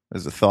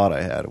 Is a thought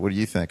I had. What do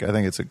you think? I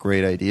think it's a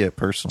great idea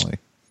personally.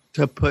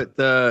 To put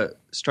the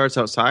starts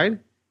outside?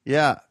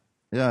 Yeah,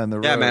 in the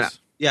rows. Man.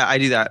 Yeah, I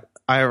do that.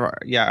 I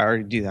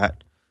already do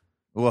that.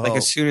 Well, like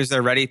as soon as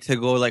they're ready to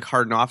go like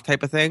harden off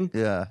type of thing.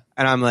 Yeah.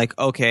 And I'm like,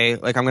 okay,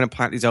 like I'm going to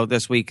plant these out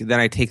this week.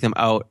 Then I take them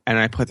out and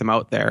I put them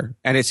out there.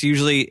 And it's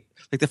usually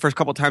like the first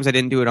couple times I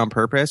didn't do it on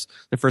purpose.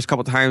 The first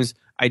couple times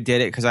I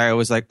did it because I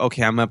was like,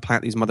 okay, I'm going to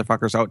plant these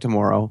motherfuckers out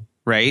tomorrow.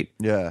 Right.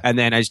 Yeah. And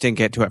then I just didn't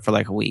get to it for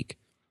like a week.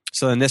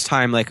 So then this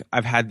time, like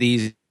I've had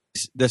these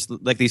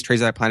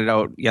trays that I planted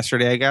out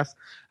yesterday, I guess.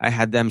 I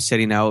had them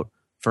sitting out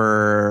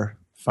for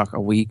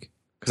a week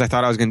because I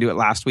thought I was going to do it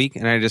last week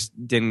and I just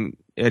didn't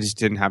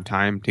have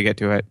time to get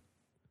to it.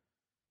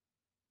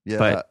 Yeah.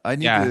 But I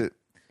need to.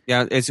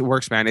 Yeah, it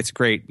works, man. It's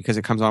great because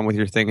it comes on with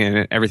your thing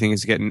and everything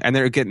is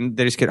they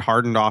just get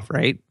hardened off,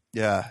 right?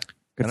 Yeah.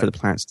 Good for the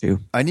plants too.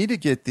 I need to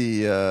get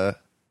the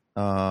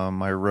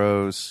my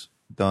rows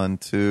done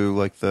too,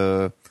 like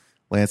the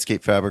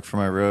landscape fabric for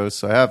my rows.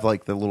 So I have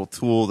like the little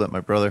tool that my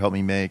brother helped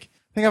me make.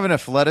 I think I have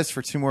enough lettuce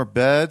for 2 more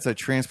beds. I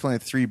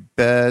transplanted 3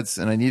 beds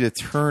and I need to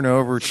turn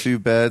over 2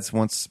 beds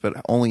once, but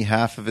only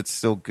half of it's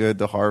still good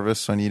to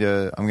harvest. So I'm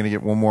going to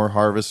get 1 more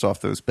harvest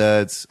off those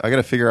beds. I got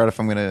to figure out if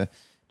I'm going to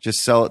just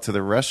sell it to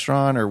the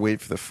restaurant or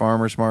wait for the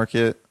farmer's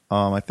market.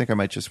 I think I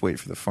might just wait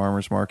for the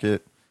farmer's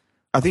market.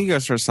 I think you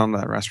gotta start selling to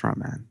that restaurant,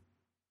 man.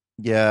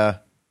 Yeah.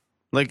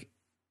 Like,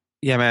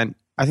 yeah, man.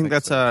 I think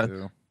that's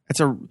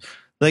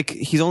like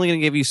he's only gonna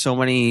give you so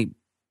many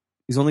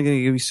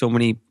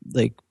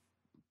like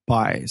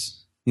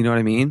buys. You know what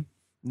I mean?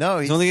 No,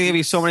 he's only gonna give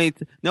you so many.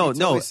 No.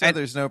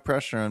 There's no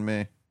pressure on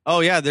me. Oh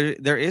yeah,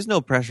 there is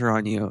no pressure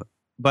on you.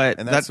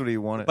 And that's what he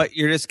wanted. But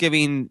you're just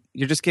giving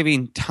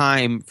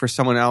time for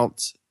someone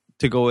else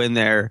to go in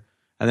there,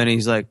 and then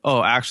he's like,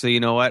 "Oh, actually, you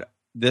know what?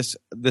 This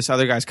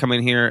other guy's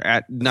coming here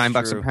at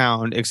 $9 a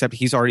pound, except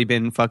he's already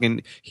been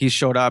he's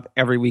showed up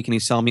every week and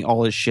he's selling me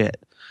all his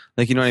shit."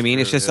 Like, you know what I mean?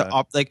 It's just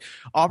like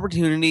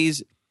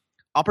opportunities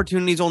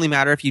only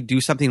matter if you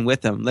do something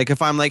with them. Like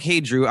if I'm like, "Hey,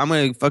 Drew, I'm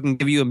going to fucking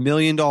give you $1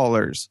 million."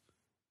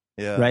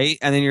 Yeah. Right?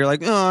 And then you're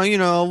like, "Oh, you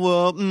know,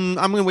 well, I'm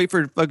going to wait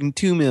for fucking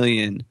 $2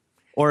 million."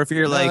 Or if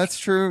you're like, that's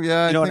true.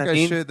 Yeah, you know I think I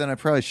mean? should. Then I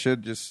probably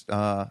should just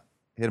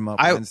hit him up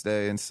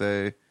Wednesday and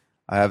say,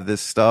 I have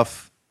this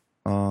stuff.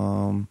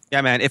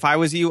 Yeah, man. If I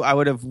was you, I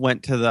would have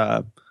went to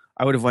the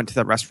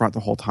restaurant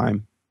the whole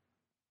time.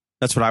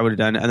 That's what I would have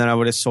done, and then I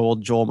would have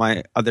sold Joel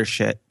my other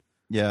shit.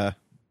 Yeah,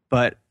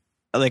 but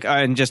like,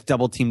 and just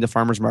double teamed the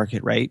farmer's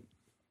market, right?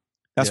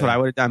 That's what I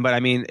would have done. But I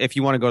mean, if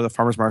you want to go to the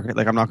farmer's market,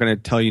 like I'm not going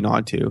to tell you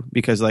not to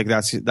because like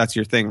that's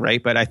your thing,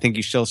 right? But I think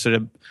you still should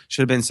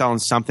have been selling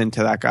something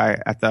to that guy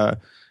at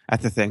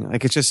the thing.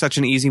 Like it's just such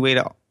an easy way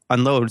to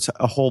unload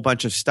a whole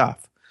bunch of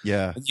stuff.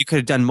 Yeah, you could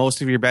have done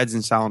most of your beds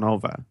in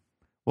Salanova.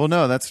 Well,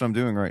 no, that's what I'm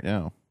doing right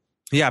now.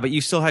 Yeah, but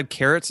you still had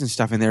carrots and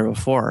stuff in there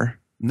before.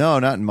 No,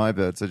 not in my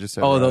beds. I just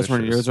have those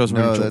weren't radishes. yours. Those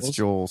no, weren't that's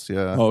Joel's? Joel's.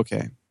 Yeah. Oh,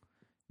 okay.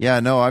 Yeah,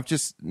 no,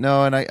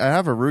 and I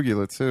have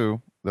arugula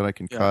too that I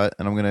can cut,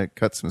 and I'm gonna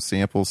cut some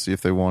samples, see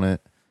if they want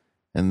it,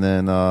 and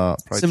then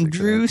probably Some take it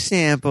Drew out.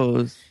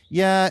 samples.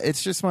 Yeah,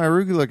 it's just my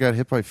arugula got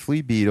hit by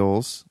flea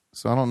beetles,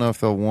 so I don't know if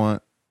they'll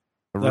want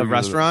arugula. The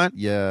restaurant?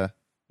 Yeah,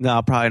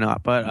 No, probably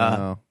not. But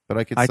no, but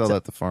I could sell that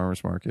at the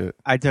farmers market.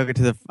 I took it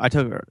to the. Did I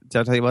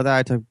tell you about that?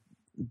 I took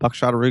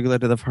buckshot arugula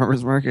to the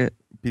farmers market.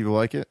 People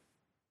like it.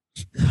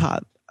 I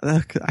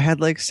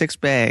had like 6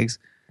 bags,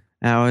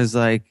 and I was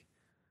like,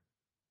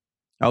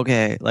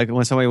 okay. Like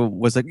when somebody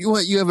was like, you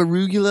have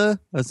arugula?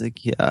 I was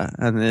like, yeah.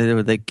 And then they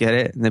would like get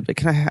it, and they'd be like,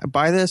 can I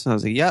buy this? And I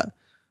was like, yeah,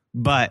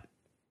 but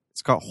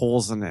it's got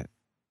holes in it,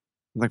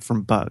 like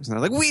from bugs. And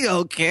they're like, we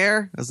don't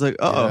care. I was like,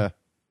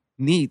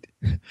 neat.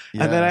 Yeah.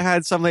 And then I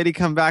had some lady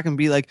come back and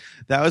be like,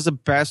 that was the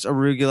best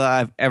arugula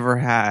I've ever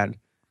had.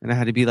 And I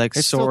had to be like,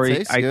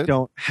 sorry, I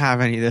don't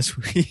have any this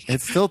week.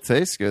 It still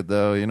tastes good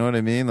though. You know what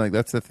I mean? Like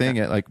that's the thing.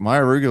 Like my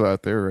arugula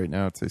out there right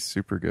now, it tastes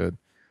super good.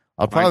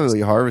 I'll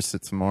probably harvest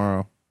it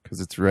tomorrow because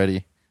it's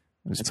ready.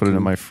 I just put it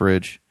in my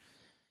fridge.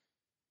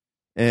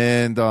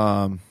 And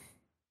I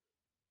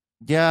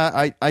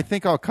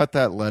think I'll cut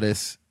that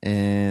lettuce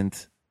and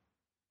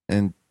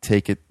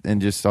take it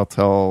and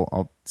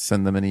I'll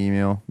send them an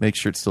email. Make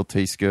sure it still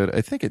tastes good.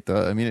 I think it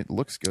does. I mean, it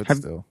looks good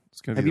still.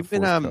 It's gonna be the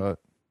fourth cut.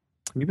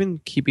 Have you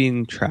been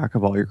keeping track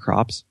of all your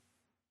crops?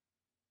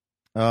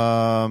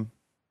 No,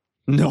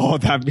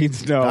 that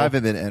means no. I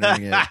haven't been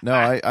entering it. No,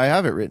 I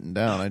have it written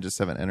down. I just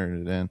haven't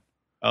entered it in.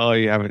 Oh,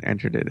 you haven't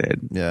entered it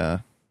in. Yeah.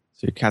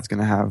 So your cat's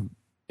gonna have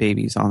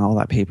babies on all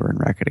that paper and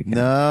wreck it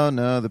again.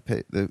 No,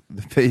 the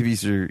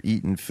babies are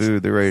eating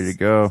food. They're ready to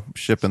go. I'm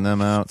shipping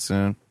them out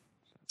soon.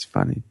 It's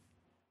funny.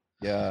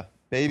 Yeah,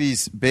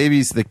 babies.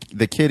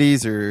 The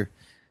kitties are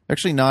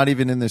actually not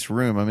even in this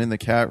room. I'm in the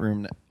cat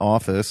room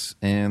office,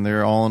 and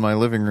they're all in my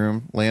living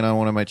room, laying on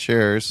one of my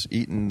chairs,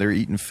 eating. They're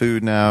eating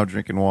food now,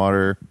 drinking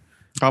water.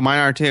 Oh, mine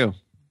are too.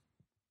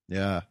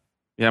 Yeah,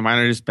 mine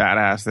are just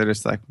badass. They're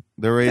just like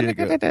they're ready to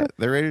go.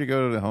 They're ready to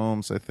go to the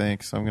homes, I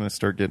think. So I'm gonna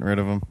start getting rid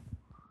of them.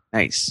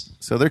 Nice.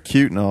 So they're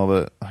cute and all,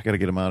 but I gotta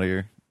get them out of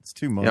here. It's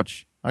too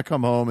much. Yep. I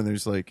come home and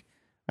there's like,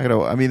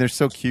 they're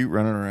so cute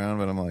running around,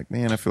 but I'm like,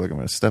 man, I feel like I'm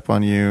gonna step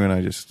on you,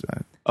 and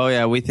oh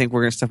yeah, we think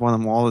we're gonna step on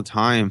them all the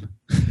time.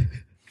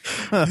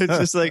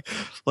 It's just like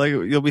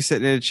you'll be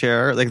sitting in a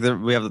chair, like they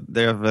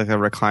have like a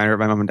recliner at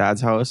my mom and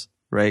dad's house,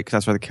 right? Because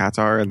that's where the cats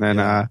are, and then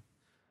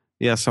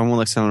someone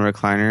will sit on a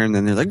recliner, and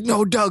then they're like,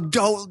 no, Doug,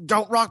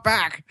 don't rock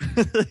back,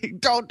 like,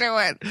 don't do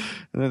it.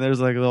 And then there's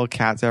like little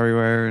cats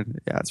everywhere, and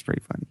it's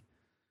pretty funny.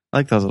 I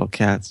like those little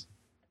cats.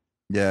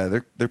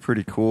 Yeah, they're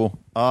pretty cool.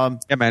 Yeah,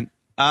 man.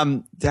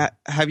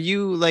 Have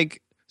you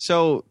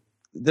so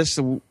this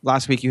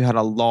last week you had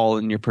a lull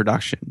in your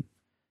production?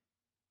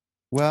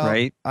 Well,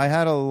 right? I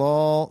had a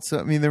lull. So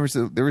I mean, there was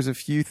a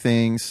few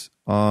things.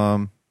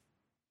 I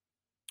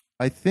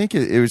think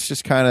it was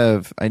just kind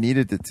of I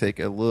needed to take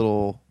a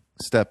little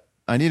step.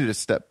 I needed to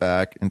step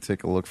back and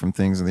take a look from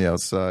things on the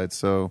outside.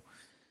 So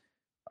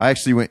I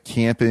actually went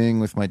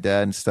camping with my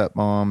dad and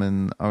stepmom,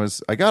 and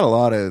I got a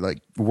lot of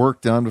like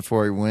work done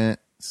before I went.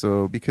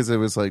 So because it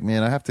was like,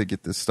 man, I have to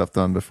get this stuff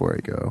done before I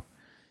go.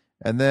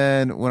 And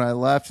then when I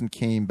left and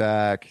came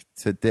back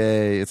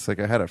today, it's like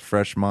I had a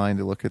fresh mind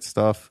to look at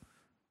stuff.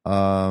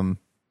 So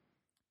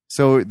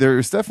there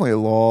was definitely a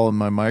lull in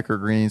my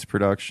microgreens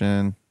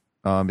production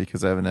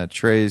because I haven't had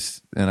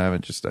trays and I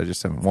just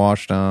haven't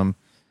washed them.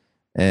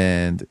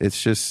 And it's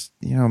just,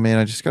 man,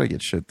 I just got to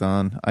get shit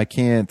done. I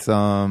can't,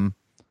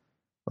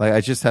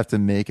 I just have to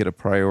make it a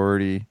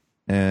priority.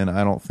 And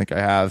I don't think I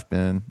have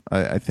been.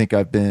 I think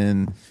I've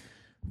been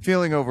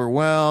feeling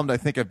overwhelmed. I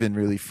think I've been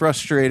really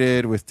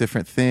frustrated with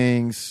different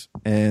things.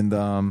 And,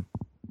 and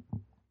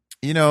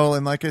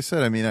like I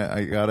said, I mean,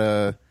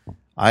 I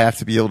have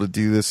to be able to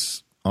do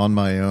this on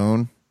my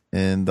own.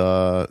 And,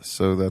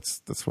 so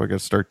that's what I got to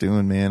start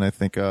doing, man. I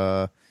think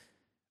I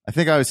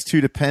was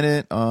too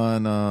dependent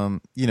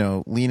on,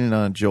 leaning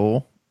on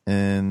Joel,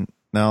 and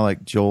now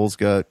like Joel's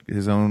got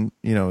his own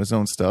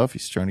stuff.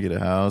 He's trying to get a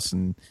house,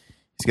 and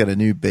he's got a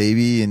new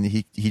baby, and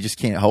he just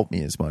can't help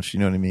me as much.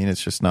 You know what I mean?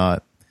 It's just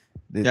not.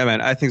 Yeah,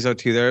 man, I think so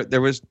too.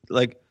 There was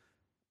like,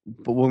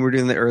 but when we were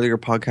doing the earlier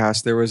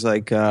podcast, there was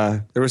like,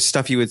 there was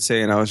stuff you would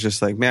say, and I was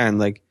just like, man,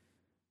 like,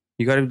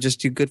 you got to just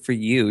do good for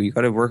you. You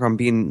got to work on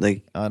being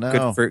like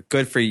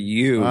good for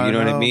you. You know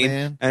what I mean?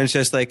 Man. And it's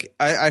just like,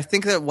 I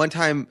think that one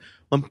time,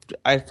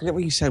 I forget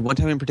what you said. One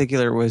time in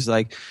particular was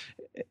like,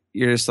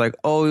 you're just like,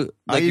 oh,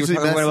 like you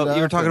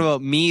were talking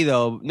about me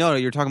though. No,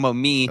 you're talking about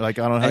me. Like,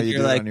 I don't know how you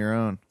do it on your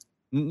own.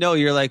 No,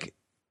 you're like,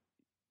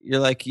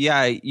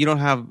 yeah, you don't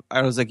have.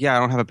 I was like, yeah, I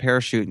don't have a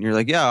parachute, and you're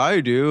like, yeah, I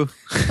do.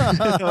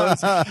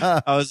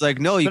 I was like,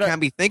 no, you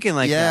can't be thinking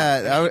like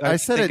that. Yeah, I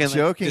said it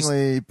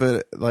jokingly,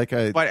 but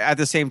at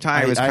the same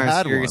time, it was kind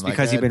of serious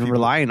because you've been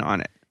relying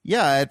on it.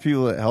 Yeah, I had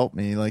people that helped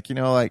me. Like,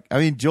 I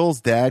mean, Joel's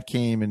dad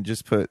came and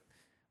just put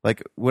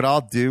like what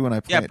I'll do when I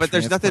plant. Yeah, but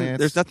there's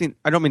nothing.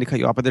 I don't mean to cut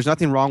you off, but there's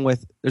nothing wrong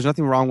with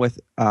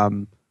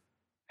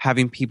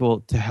having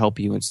people to help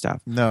you and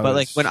stuff. No, but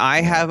like when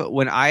I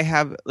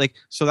have like,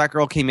 so that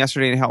girl came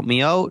yesterday and helped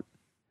me out.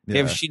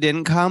 Yeah. If she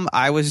didn't come,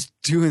 I was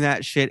doing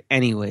that shit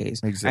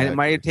anyways. Exactly. And it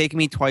might have taken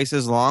me twice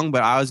as long,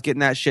 but I was getting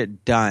that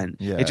shit done.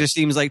 Yeah. It just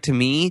seems like to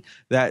me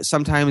that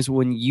sometimes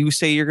when you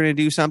say you're going to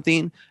do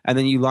something and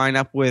then you line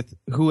up with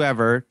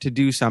whoever to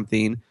do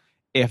something,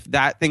 if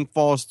that thing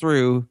falls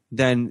through,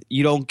 then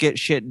you don't get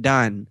shit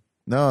done.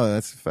 No,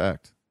 that's a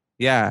fact.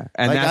 Yeah.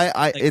 And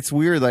like it's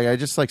weird. Like I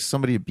just like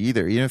somebody to be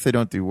there, even if they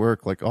don't do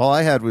work. Like all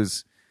I had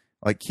was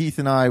like Keith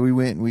and I, we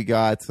went and we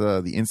got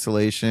the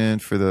insulation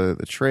for the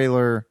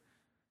trailer.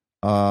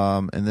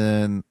 And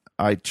then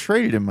I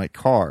traded him my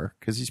car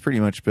because he's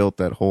pretty much built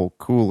that whole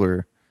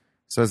cooler.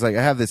 So I was like,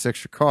 I have this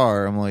extra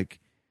car. I'm like,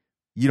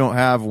 you don't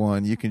have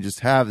one. You can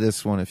just have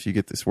this one if you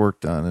get this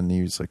work done. And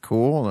he was like,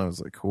 cool. And I was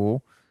like,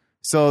 cool.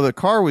 So the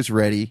car was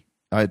ready.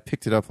 I had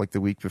picked it up like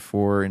the week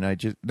before, and I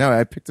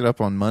picked it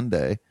up on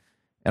Monday,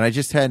 and I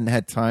just hadn't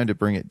had time to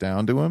bring it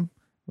down to him.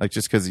 Like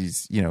just because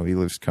he's, he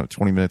lives kind of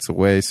 20 minutes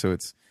away. So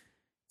it's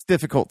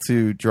difficult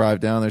to drive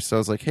down there. So I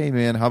was like, hey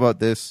man, how about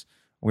this?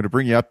 I'm going to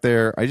bring you up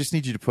there. I just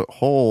need you to put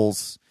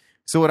holes.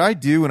 So what I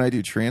do when I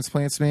do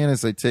transplants, man,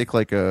 is I take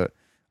I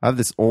have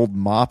this old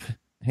mop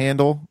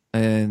handle,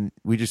 and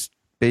we just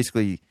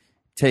basically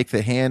take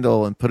the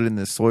handle and put it in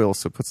the soil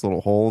so it puts a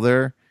little hole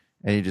there,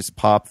 and you just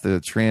pop the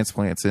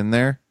transplants in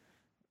there.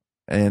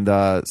 And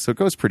so it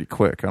goes pretty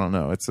quick. I don't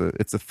know. It's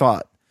a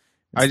thought.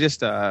 I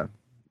just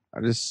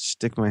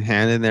stick my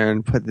hand in there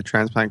and put the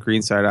transplant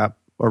green side up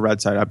or red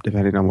side up,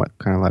 depending on what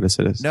kind of lettuce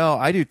it is. No,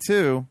 I do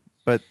too.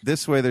 But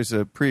this way, there's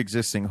a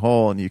pre-existing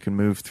hole, and you can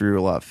move through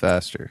a lot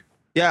faster.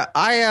 Yeah,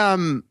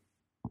 I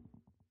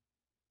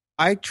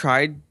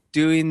tried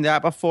doing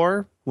that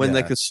before when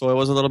like the soil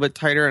was a little bit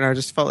tighter, and I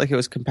just felt like it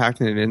was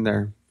compacting it in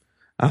there.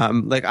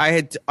 Like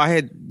I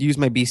had used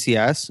my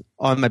BCS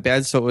on my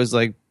bed, so it was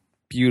like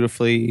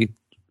beautifully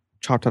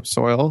chopped up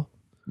soil.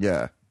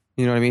 Yeah,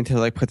 you know what I mean, to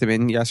like put them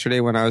in yesterday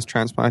when I was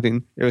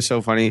transplanting. It was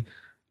so funny.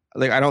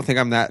 Like I don't think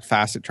I'm that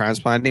fast at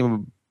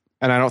transplanting,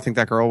 and I don't think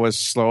that girl was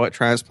slow at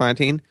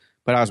transplanting.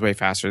 But I was way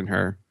faster than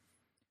her.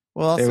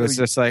 Well, also, it was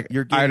just like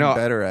you're getting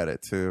better at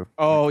it too.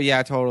 Oh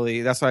yeah,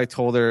 totally. That's what I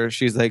told her.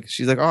 She's like,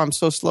 oh, I'm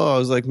so slow. I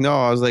was like, no.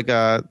 I was like,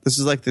 this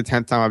is like the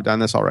 10th time I've done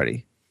this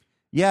already.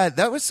 Yeah,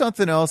 that was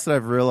something else that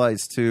I've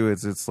realized too.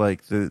 Is it's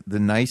like the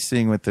nice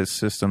thing with this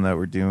system that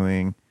we're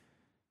doing,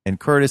 and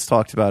Curtis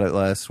talked about it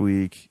last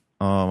week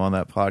on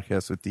that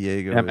podcast with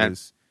Diego. Yeah,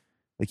 is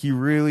like you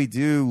really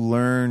do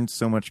learn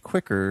so much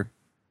quicker,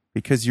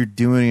 because you're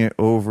doing it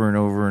over and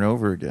over and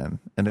over again.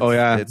 And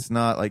it's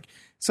not like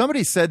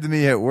somebody said to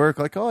me at work,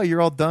 like, oh, you're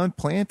all done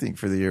planting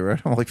for the year,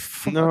 right? I'm like,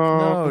 fuck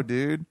no,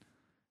 dude.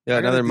 Yeah,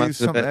 another month.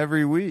 Do something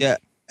every week. Yeah,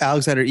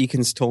 Alexander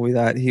Eakins told me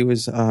that. He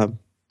was,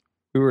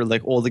 we were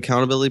like old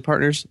accountability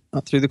partners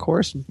through the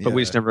course, but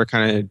we just never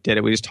kind of did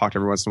it. We just talked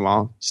every once in a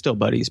while, still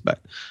buddies. But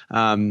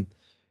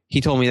he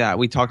told me that.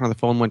 We talked on the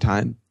phone one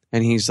time,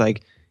 and he's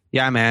like,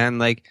 yeah, man,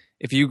 like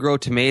if you grow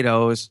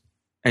tomatoes,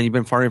 and you've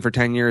been farming for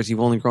 10 years, you've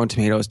only grown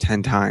tomatoes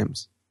 10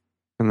 times.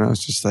 And I was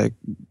just like,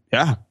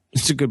 yeah,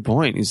 it's a good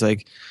point. He's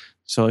like,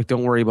 so like,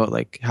 don't worry about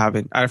like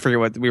having, I forget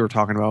what we were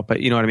talking about, but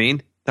you know what I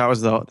mean? That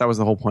was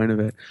the whole point of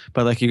it.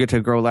 But like you get to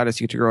grow lettuce,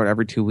 you get to grow it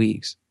every 2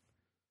 weeks.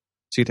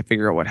 So you have to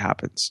figure out what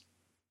happens.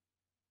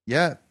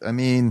 Yeah. I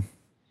mean,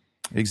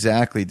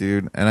 exactly,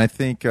 dude. And I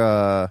think,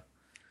 so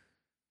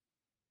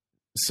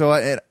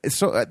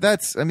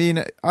that's, I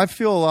mean, I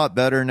feel a lot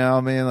better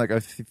now, man. Like I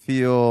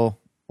feel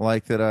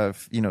like that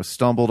I've,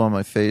 stumbled on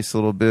my face a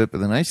little bit. But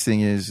the nice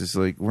thing is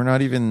like, we're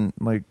not even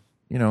like,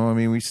 I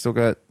mean, we still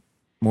got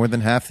more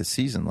than half the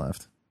season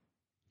left.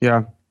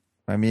 Yeah.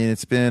 I mean,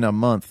 it's been a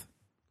month,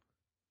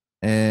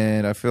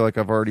 and I feel like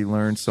I've already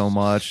learned so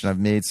much, and I've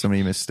made so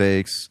many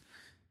mistakes.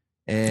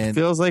 And it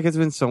feels like it's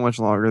been so much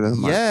longer than a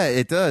month. Yeah,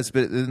 it does.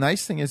 But the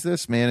nice thing is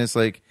this, man, is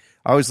like,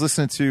 I was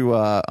listening to,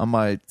 on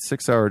my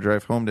 6-hour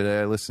drive home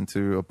today, I listened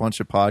to a bunch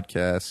of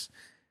podcasts.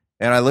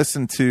 And I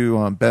listened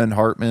to Ben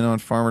Hartman on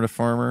Farmer to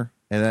Farmer.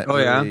 And that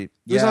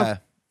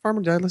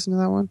Farmer, did I listen to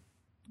that one?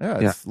 Yeah,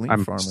 it's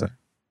Lean Farmer.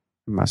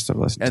 Must have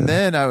listened to And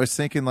then I was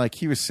thinking, like,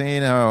 he was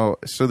saying how,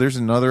 so there's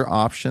another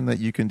option that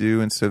you can do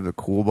instead of the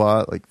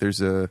CoolBot. Like, there's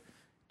a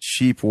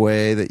cheap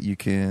way that you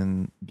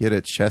can get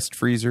a chest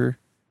freezer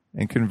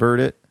and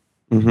convert it.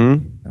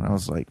 Mm-hmm. And I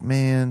was like,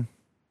 man,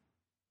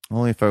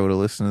 only if I would have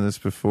listened to this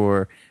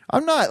before.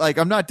 I'm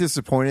not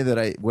disappointed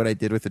that what I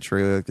did with the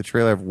trailer. Like, the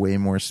trailer have way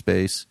more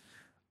space.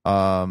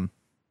 But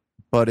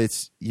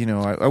it's,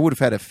 I would have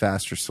had a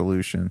faster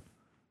solution,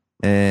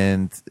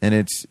 and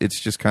it's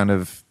just kind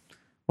of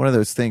one of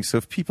those things. So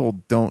if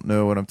people don't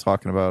know what I'm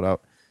talking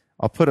about,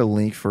 I'll put a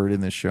link for it in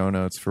the show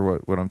notes for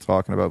what I'm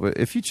talking about. But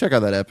if you check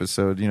out that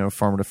episode,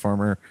 Farmer to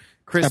Farmer,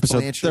 Chris episode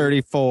Blanchard,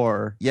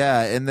 34.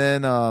 Yeah. And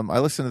then, I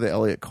listened to the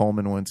Elliot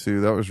Coleman one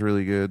too. That was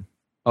really good.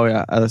 Oh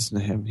yeah. I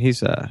listened to him.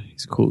 He's a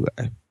cool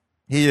guy.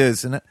 He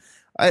is. And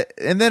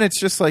then it's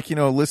just like,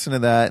 listen to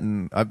that.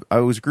 And I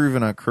was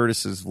grooving on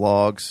Curtis's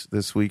vlogs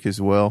this week as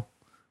well.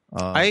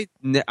 I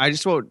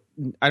just won't,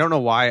 I don't know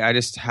why. I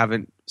just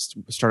haven't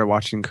started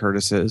watching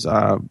Curtis's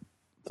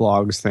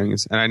vlogs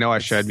things, and I know I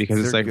should because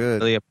it's like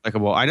good. really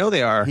applicable. I know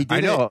they are. He did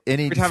I know,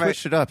 and he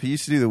switched it up. He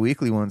used to do the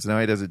weekly ones. Now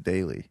he does it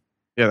daily.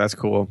 Yeah, that's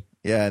cool.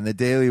 Yeah, and the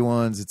daily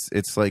ones,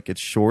 it's like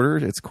it's shorter,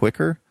 it's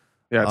quicker.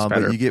 Yeah, it's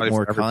better. But you get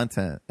more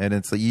content, and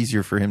it's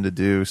easier for him to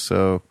do.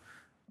 So,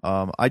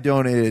 I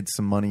donated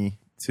some money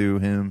to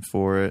him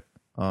for it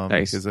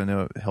nice. Because I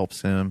know it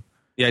helps him.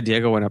 Yeah,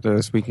 Diego went up there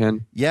this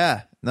weekend.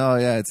 Yeah,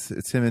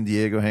 it's him and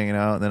Diego hanging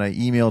out, and then I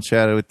email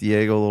chatted with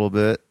Diego a little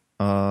bit.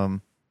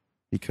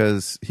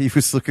 Because he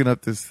was looking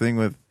up this thing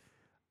with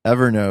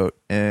Evernote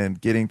and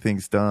getting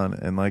things done.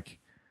 And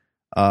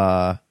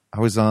I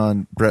was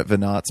on Brett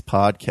Venot's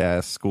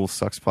podcast, School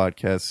Sucks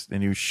podcast,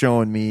 and he was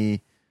showing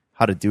me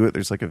how to do it.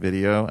 There's a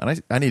video,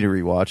 and I need to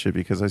rewatch it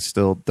because I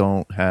still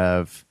don't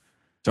know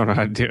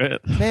how to do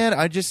it. Man,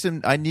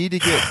 I need to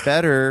get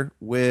better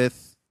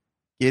with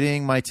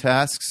getting my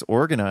tasks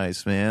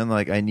organized, man.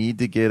 I need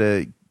to get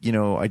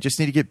I just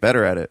need to get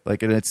better at it.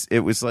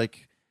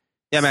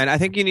 Yeah, man, I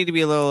think you need to be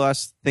a little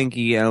less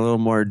thinky and a little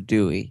more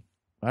doey.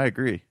 I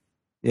agree.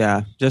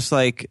 Yeah, just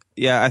I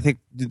think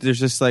there's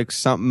just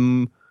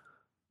something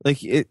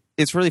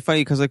it's really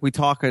funny because we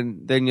talk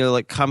and then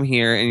you'll come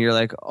here and you're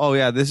like, oh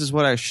yeah, this is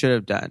what I should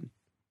have done.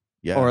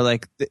 Yeah. Or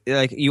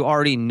you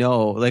already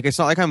know. It's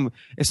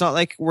not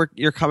like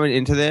you're coming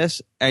into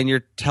this and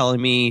you're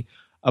telling me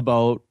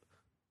about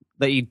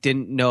that you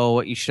didn't know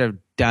what you should have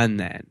done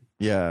then.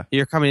 Yeah.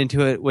 You're coming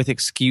into it with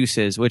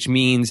excuses, which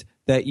means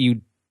that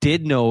you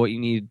did know what you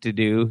needed to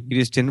do. You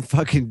just didn't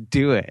fucking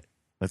do it.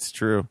 That's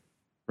true.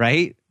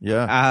 Right?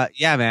 Yeah.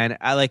 Yeah, man.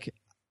 I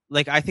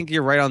think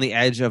you're right on the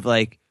edge of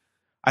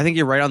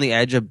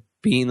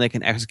being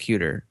an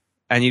executor,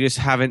 and you just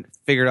haven't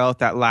figured out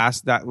that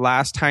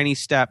last tiny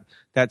step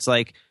that's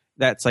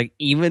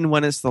even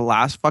when it's the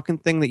last fucking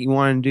thing that you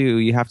want to do,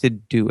 you have to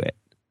do it.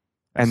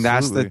 And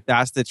Absolutely.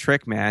 that's the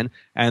trick, man.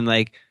 And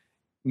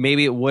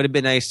maybe it would have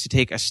been nice to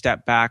take a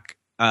step back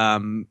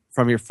from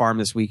your farm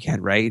this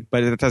weekend, right?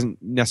 But it doesn't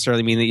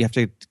necessarily mean that you have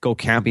to go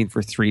camping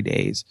for 3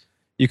 days.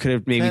 You could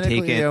have maybe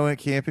taken. I went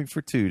camping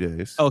for 2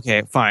 days.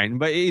 Okay, fine,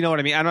 but you know what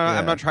I mean.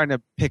 I'm not trying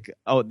to pick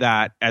out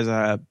that as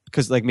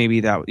because maybe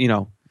that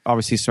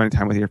obviously spending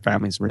time with your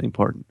family is really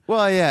important.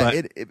 Well, yeah,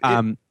 but,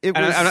 it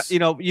was.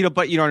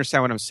 But you don't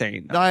understand what I'm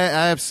saying. No, I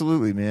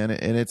absolutely, man,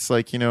 and it's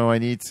I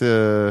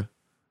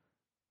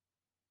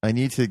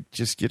need to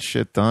just get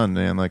shit done,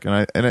 man.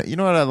 And you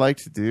know what I like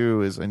to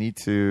do is I need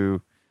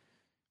to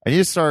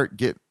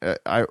start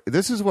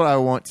this is what I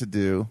want to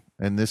do,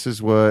 and this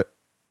is what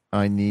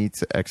I need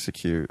to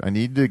execute. I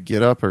need to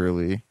get up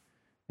early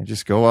and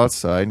just go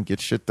outside and get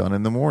shit done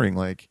in the morning.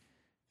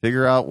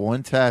 Figure out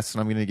one task that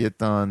I'm going to get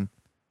done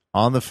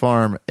on the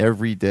farm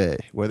every day.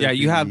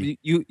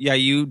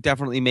 You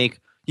definitely make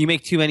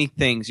too many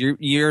things.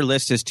 Your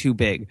list is too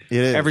big. It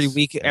is. Every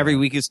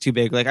week is too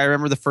big. I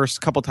remember the first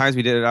couple times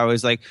we did it, I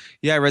was like,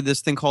 yeah, I read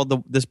this book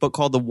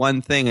called The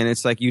One Thing, and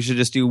it's you should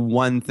just do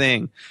one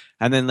thing.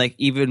 And then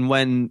even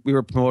when we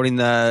were promoting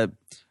I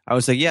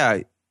was like,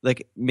 yeah,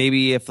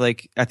 maybe if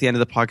at the end of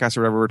the podcast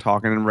or whatever we're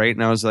talking, right?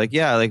 And I was like,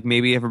 yeah,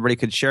 maybe everybody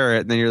could share it.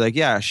 And then you're like,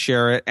 yeah,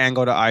 share it and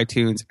go to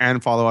iTunes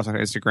and follow us on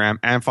Instagram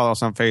and follow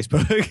us on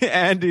Facebook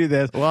and do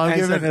this. Well, I'm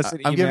giving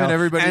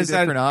everybody a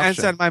different option. And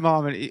send my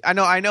mom.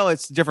 I know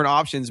it's different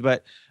options,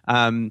 but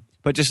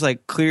just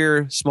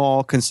clear,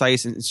 small,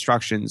 concise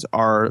instructions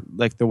are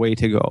the way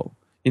to go.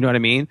 You know what I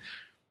mean?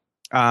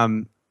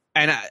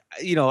 And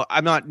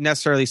I'm not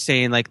necessarily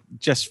saying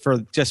just for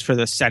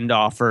the send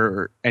off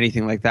or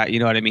anything like that. You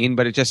know what I mean?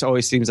 But it just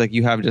always seems like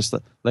you have just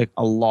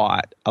a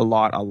lot.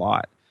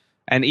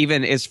 And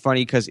even it's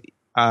funny because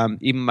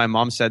even my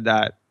mom said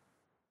that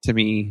to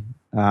me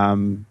a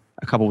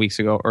couple weeks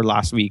ago or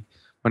last week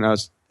when I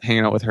was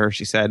hanging out with her.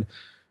 She's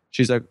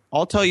like,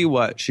 I'll tell you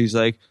what. She's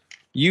like,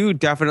 you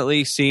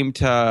definitely seem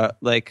to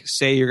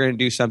say you're going to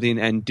do something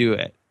and do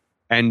it.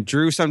 And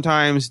Drew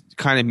sometimes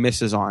kind of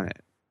misses on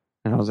it.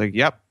 And I was like,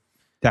 yep.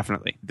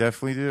 Definitely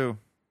do.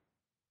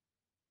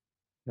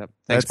 Yep.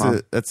 Thanks,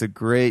 Mom. That's a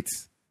great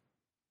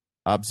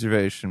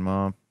observation,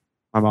 Mom.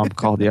 My mom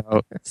called you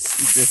out.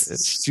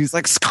 She's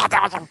like, Scott,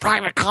 that was a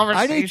private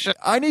conversation.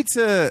 I need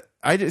to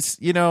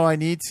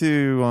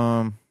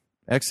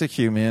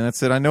execute, man.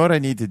 That's it. I know what I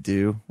need to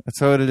do. That's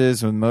how it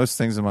is with most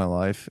things in my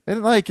life.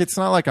 And it's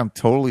not like I'm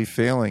totally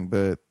failing,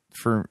 but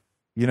for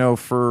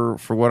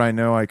what I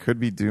know I could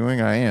be doing,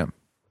 I am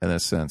in a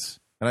sense.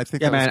 And I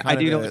think that was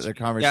kind of the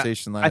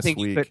conversation last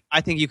week.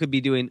 I think you could be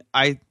doing.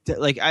 I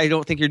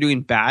don't think you're doing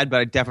bad, but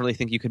I definitely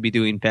think you could be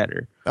doing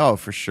better. Oh,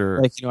 for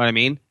sure. You know what I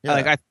mean?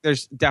 Yeah.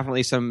 There's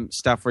definitely some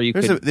stuff where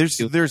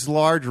there's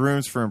large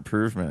rooms for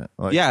improvement.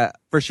 Yeah,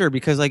 for sure.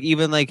 Because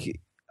even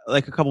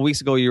a couple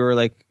weeks ago, you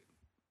were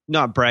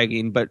not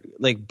bragging, but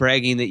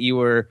bragging that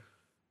you're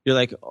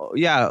like, oh,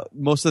 yeah,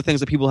 most of the things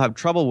that people have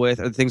trouble with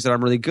are the things that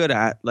I'm really good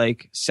at,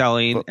 like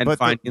selling and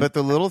finding. But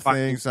the little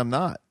things I'm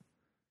not.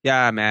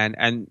 Yeah, man.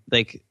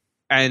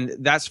 And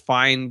that's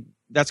fine.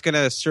 That's going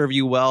to serve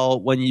you well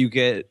when you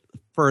get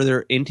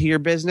further into your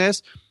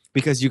business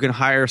because you can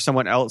hire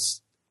someone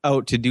else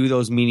out to do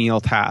those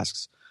menial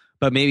tasks.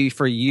 But maybe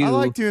for you, I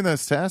like doing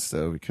those tests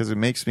though because it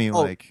makes me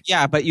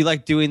yeah, but you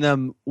like doing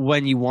them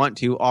when you want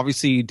to.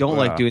 Obviously, you don't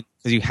like doing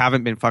because you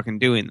haven't been fucking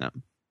doing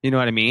them. You know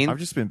what I mean? I've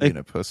just been being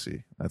a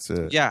pussy. That's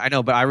it. Yeah, I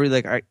know, but I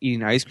really like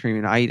eating ice cream,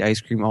 and I eat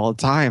ice cream all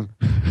the time.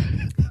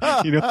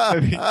 You know what I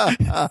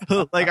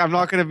mean? Like, I'm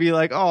not gonna be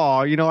like,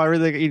 oh, you know, I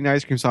really like eating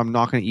ice cream, so I'm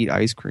not gonna eat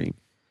ice cream.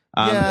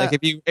 Like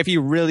if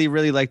you really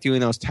really like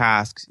doing those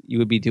tasks, you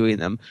would be doing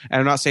them. And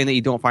I'm not saying that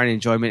you don't find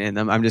enjoyment in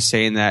them. I'm just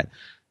saying that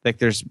like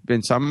there's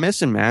been something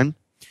missing, man.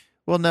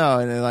 Well, no,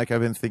 and like I've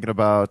been thinking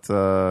about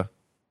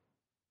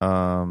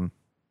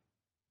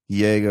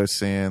Diego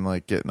saying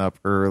like getting up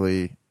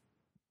early,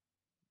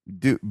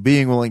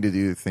 being willing to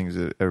do things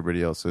that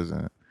everybody else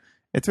isn't.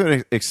 And to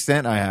an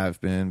extent, I have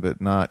been,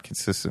 but not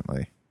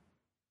consistently.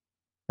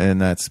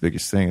 And that's the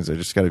biggest thing is I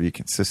just got to be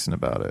consistent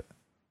about it.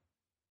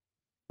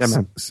 Yeah,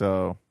 man.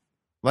 So,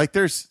 like,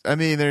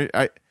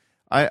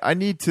 I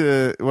need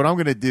to. What I'm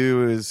going to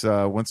do is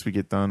once we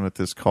get done with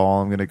this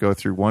call, I'm going to go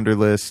through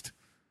Wunderlist,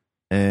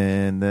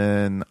 and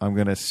then I'm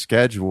going to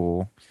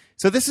schedule.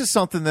 So this is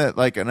something that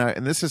like,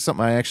 and this is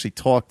something I actually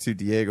talked to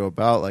Diego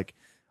about. Like,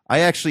 I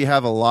actually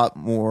have a lot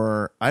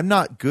more. I'm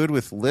not good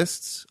with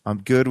lists. I'm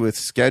good with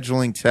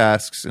scheduling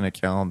tasks in a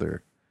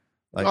calendar.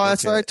 Like,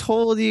 that's what I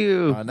told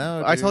you. I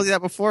know. I told you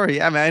that before.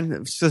 Yeah,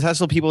 man.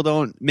 Successful people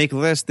don't make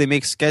lists; they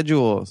make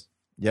schedules.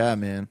 Yeah,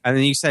 man. And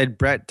then you said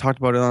Brett talked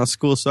about it on a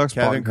School Sucks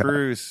Kevin podcast.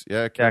 Cruz.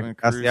 Yeah, Kevin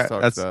Cruz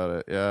talked about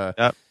it. Yeah.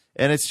 Yep.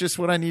 And it's just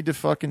what I need to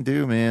fucking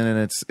do, man.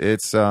 And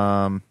it's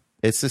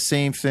the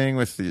same thing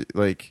with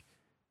like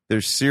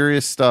there's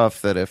serious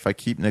stuff that if I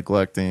keep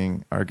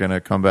neglecting are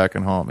gonna come back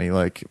and haunt me,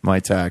 like my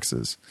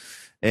taxes.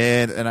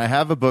 And I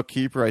have a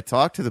bookkeeper. I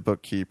talked to the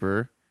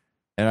bookkeeper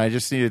and I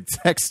just need to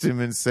text him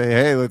and say,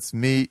 hey, let's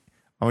meet.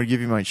 I'm gonna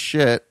give you my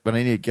shit, but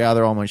I need to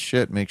gather all my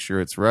shit and make sure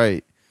it's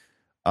right.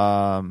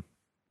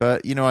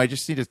 But you know, I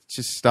just need to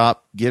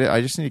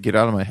I just need to get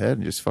out of my head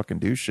and just fucking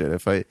do shit.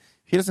 If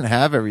he doesn't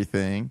have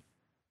everything,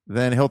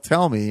 then he'll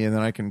tell me and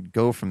then I can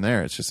go from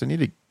there. It's just I need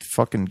to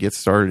fucking get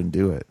started and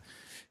do it.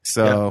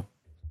 So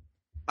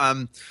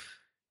yeah,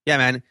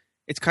 man.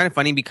 It's kind of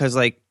funny because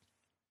like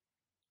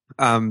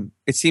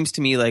it seems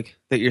to me like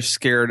that you're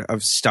scared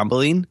of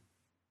stumbling.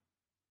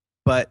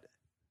 But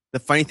the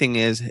funny thing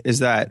is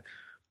that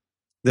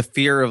the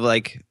fear of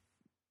like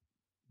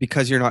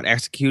because you're not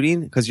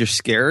executing, because you're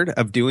scared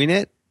of doing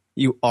it,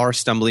 you are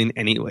stumbling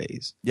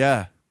anyways.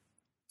 Yeah.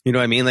 You know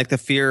what I mean? Like the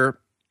fear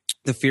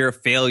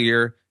of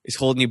failure is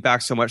holding you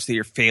back so much that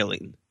you're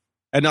failing.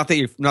 And not that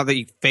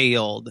you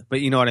failed, but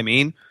you know what I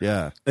mean?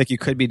 Yeah. Like you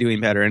could be doing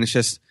better. And it's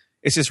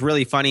just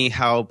really funny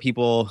how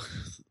people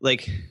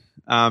like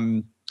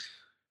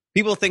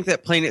people think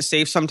that playing it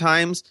safe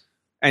sometimes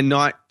and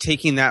not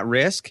taking that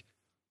risk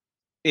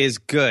is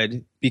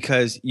good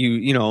because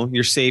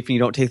you're safe and you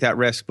don't take that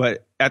risk.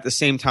 But at the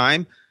same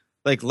time,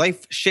 like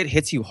life shit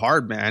hits you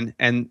hard, man.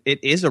 And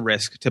it is a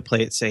risk to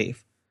play it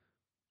safe.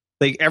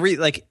 Like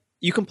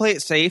you can play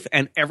it safe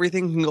and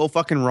everything can go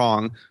fucking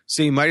wrong.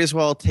 So you might as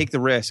well take the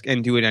risk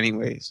and do it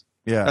anyways.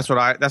 Yeah. That's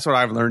what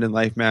I've learned in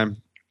life,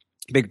 man.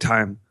 Big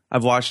time.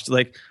 I've watched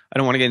like, I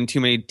don't want to get into too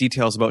many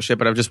details about shit,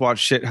 but I've just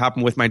watched shit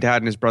happen with my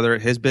dad and his brother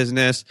at his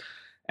business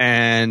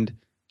and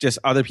just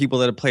other people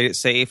that have played it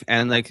safe.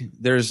 And like,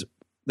 there's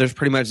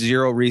pretty much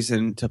zero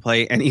reason to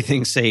play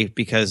anything safe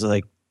because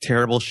like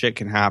terrible shit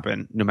can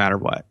happen no matter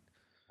what.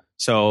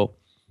 So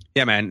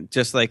yeah, man,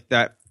 just like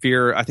that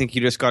fear. I think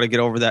you just got to get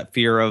over that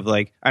fear of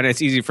like, and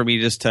it's easy for me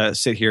just to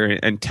sit here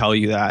and tell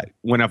you that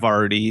when I've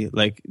already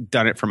like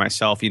done it for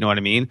myself, you know what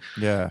I mean?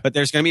 Yeah. But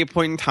there's going to be a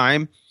point in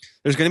time.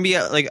 There's going to be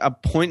a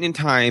point in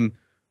time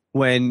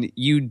when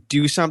you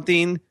do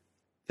something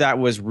that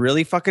was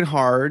really fucking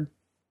hard.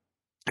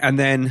 And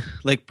then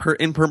like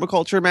in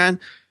permaculture,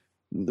 man,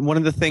 one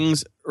of the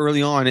things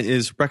early on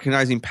is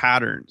recognizing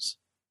patterns.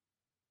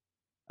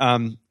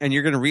 And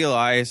you're going to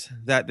realize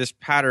that this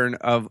pattern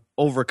of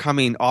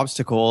overcoming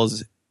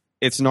obstacles,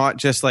 it's not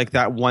just like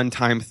that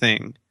one-time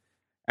thing.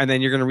 And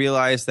then you're going to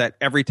realize that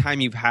every time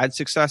you've had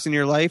success in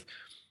your life,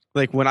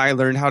 like when I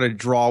learned how to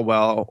draw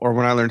well, or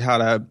when I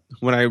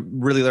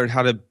really learned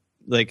how to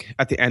like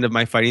at the end of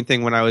my fighting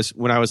thing, when I was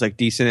like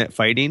decent at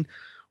fighting,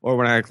 or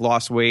when I like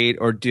lost weight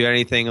or do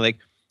anything, like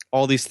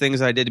all these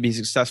things I did to be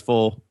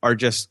successful are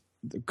just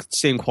the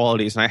same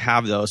qualities. And I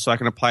have those, so I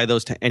can apply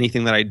those to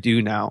anything that I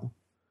do now.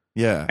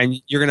 Yeah. And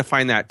you're going to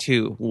find that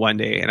too one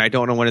day. And I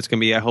don't know when it's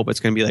going to be. I hope it's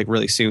going to be like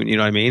really soon. You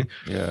know what I mean?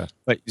 Yeah.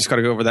 But you just got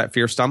to go over that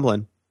fear of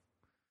stumbling.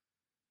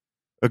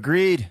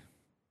 Agreed.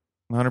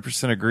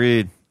 100%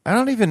 agreed. I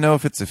don't even know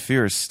if it's a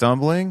fear of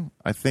stumbling.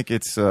 I think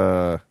it's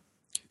Is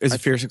it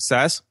fear of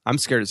success? I'm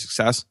scared of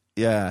success.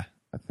 Yeah,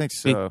 I think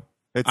so.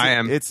 I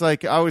am. It's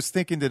like I was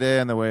thinking today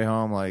on the way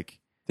home, like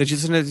Did you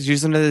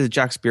listen to the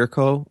Jack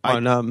Spirko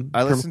on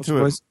I listened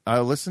to it. I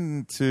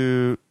listened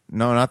to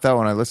no, not that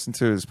one. I listened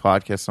to his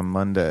podcast on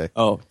Monday.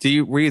 Oh,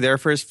 were you there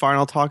for his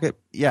final talk at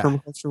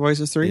Permaculture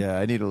Voices 3? Yeah,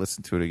 I need to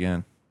listen to it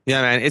again.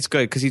 Yeah, man, it's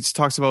good because he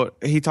talks about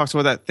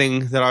that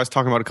thing that I was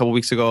talking about a couple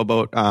weeks ago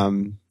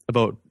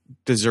about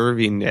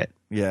deserving it.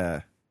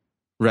 Yeah.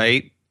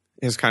 Right?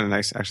 It was kind of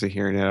nice actually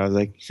hearing it. I was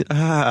like,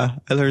 I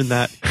learned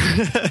that.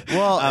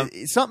 Well,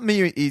 something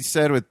he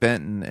said with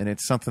Benton, and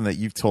it's something that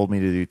you've told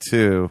me to do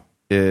too,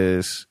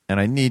 is, and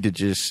I need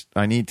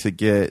to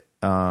get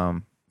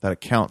that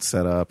account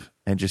set up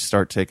and just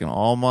start taking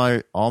all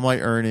my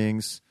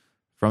earnings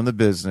from the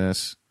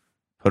business,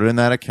 put it in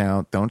that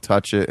account, don't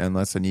touch it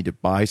unless I need to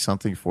buy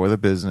something for the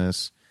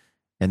business,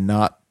 and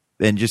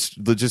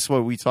just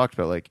what we talked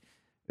about, like,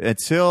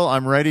 until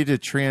I'm ready to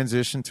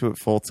transition to it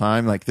full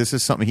time. Like, this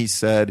is something he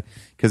said,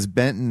 because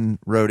Benton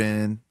wrote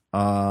in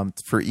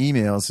for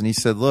emails, and he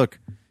said, look,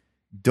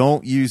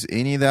 don't use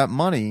any of that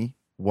money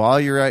while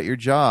you're at your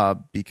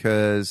job,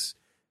 because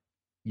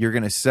you're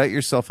going to set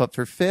yourself up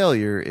for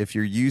failure if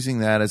you're using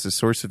that as a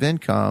source of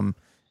income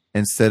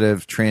instead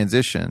of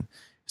transition.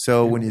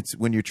 So when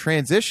you're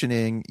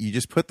transitioning, you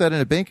just put that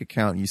in a bank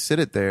account and you sit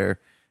it there.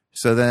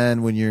 So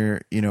then when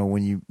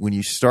when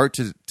you start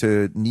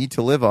to need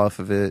to live off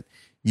of it,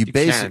 you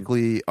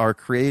basically are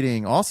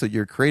creating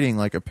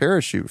like a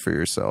parachute for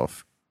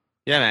yourself.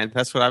 Yeah, man,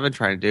 that's what I've been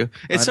trying to do.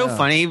 It's so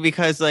funny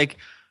because, like,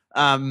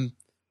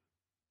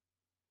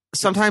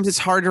 sometimes it's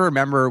hard to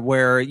remember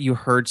where you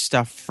heard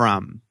stuff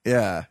from.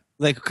 Yeah.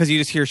 Like, because you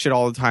just hear shit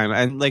all the time.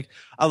 And, like,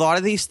 a lot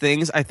of these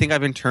things I think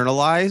I've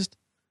internalized.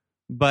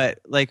 But,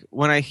 like,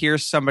 when I hear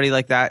somebody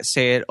like that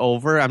say it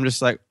over, I'm just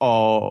like,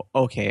 oh,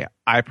 okay,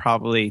 I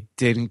probably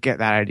didn't get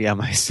that idea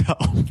myself.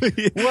 Well,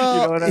 you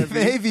know what I mean?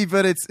 Maybe,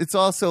 but it's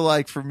also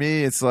like, for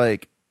me, it's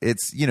like,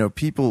 it's,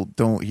 people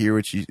don't hear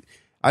what you...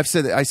 I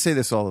say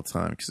this all the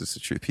time because it's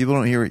the truth. People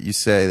don't hear what you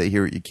say. They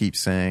hear what you keep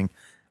saying.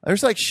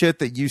 There's, like, shit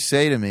that you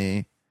say to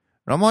me,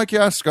 and I'm like,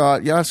 yeah,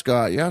 Scott, yeah,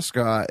 Scott, yeah,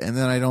 Scott, and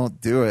then I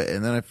don't do it,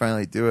 and then I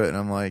finally do it, and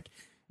I'm like...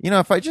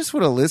 if I just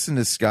would have listened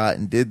to Scott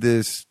and did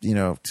this,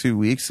 2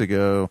 weeks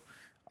ago,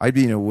 I'd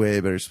be in a way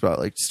better spot.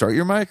 Like, start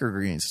your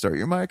microgreens, Yeah,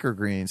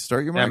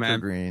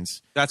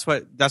 microgreens. That's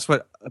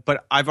what,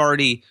 but I've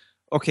already,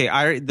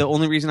 the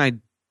only reason I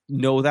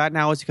know that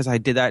now is because I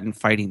did that in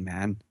fighting,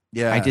 man.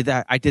 Yeah. I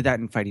did that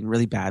in fighting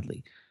really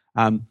badly.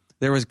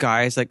 There was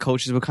guys, like,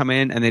 coaches would come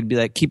in and they'd be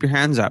like, keep your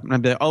hands up. And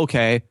I'd be like,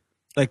 okay.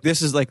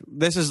 This is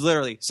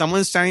literally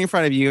someone's standing in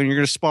front of you and you're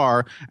going to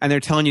spar and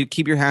they're telling you to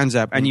keep your hands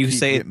up, and you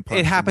say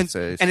it happens.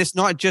 And it's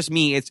not just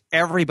me, it's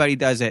everybody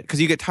does it because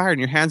you get tired and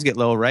your hands get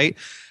low, right?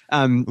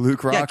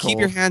 Luke Rockhold. Yeah, keep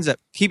your hands up,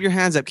 keep your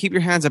hands up, keep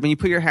your hands up. And you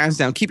put your hands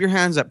down, keep your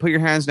hands up, put your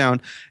hands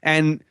down.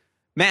 And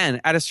man,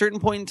 at a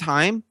certain point in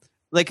time,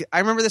 like, I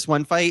remember this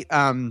one fight.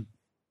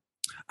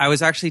 I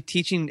was actually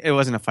teaching, it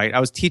wasn't a fight. I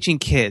was teaching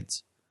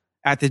kids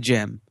at the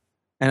gym.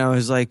 And I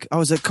was like,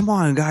 come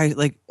on, guys,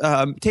 like,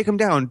 take him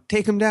down,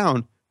 take him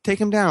down,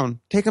 take him down,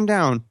 take him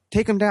down,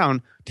 take him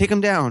down, take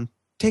him down,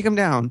 take him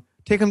down,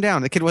 take him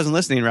down. The kid wasn't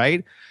listening,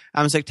 right?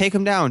 I was like, take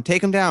him down,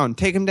 take him down,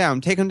 take him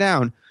down, take him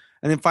down.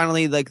 And then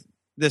finally, like,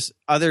 this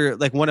other,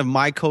 like, one of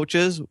my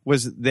coaches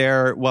was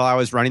there while I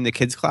was running the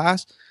kids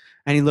class.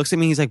 And he looks at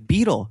me, he's like,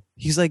 Beetle,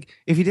 he's like,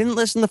 if he didn't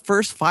listen the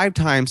first 5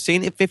 times,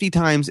 saying it 50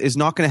 times is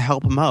not going to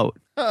help him out.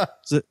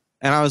 And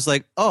I was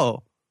like,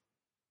 oh,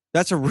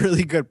 that's a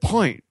really good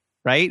point.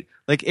 Right?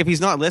 Like, if he's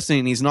not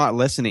listening, he's not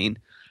listening.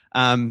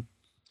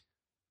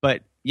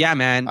 But yeah,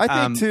 man.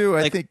 I think too.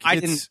 Like, I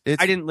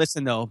didn't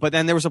listen though. But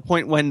then there was a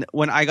point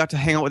when I got to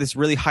hang out with this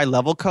really high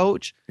level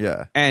coach.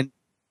 Yeah. And,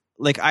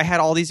 like, I had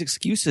all these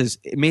excuses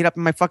made up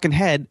in my fucking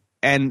head,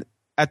 and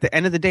at the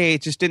end of the day,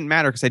 it just didn't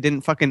matter because I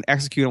didn't fucking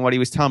execute on what he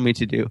was telling me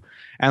to do.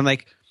 And,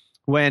 like,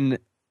 when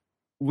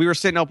we were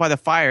sitting out by the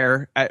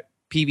fire at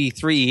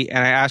PV3, and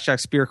I asked Jack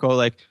Spirko,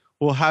 like,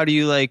 well, how do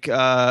you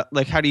how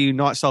do you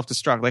not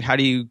self-destruct? Like, how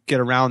do you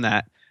get around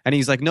that? And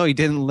he's like, no, he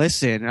didn't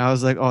listen. And I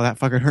was like, oh, that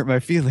fucking hurt my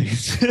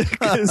feelings.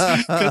 Because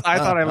I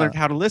thought I learned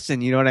how to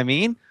listen. You know what I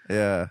mean?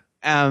 Yeah.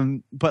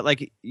 But,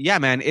 like, yeah,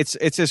 man, it's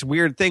this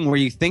weird thing where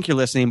you think you're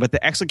listening, but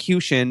the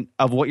execution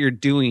of what you're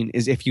doing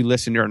is if you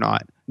listened or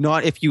not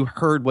if you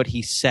heard what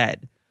he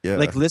said. Yeah.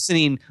 Like,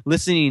 listening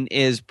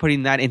is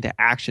putting that into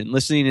action.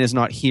 Listening is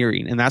not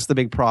hearing. And that's the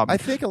big problem. I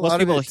think a lot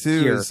of it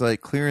too is,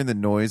 like, clearing the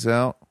noise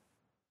out.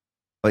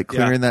 Like,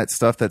 clearing that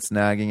stuff that's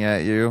nagging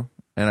at you.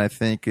 And I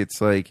think it's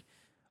like,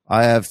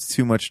 I have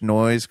too much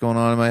noise going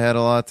on in my head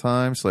a lot of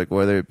times. Like,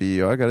 whether it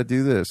be, I got to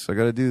do this, I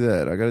got to do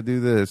that, I got to do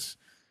this.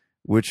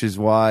 Which is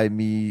why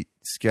me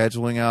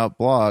scheduling out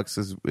blocks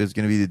is going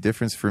to be the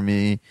difference for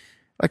me.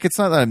 Like, it's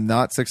not that I'm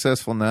not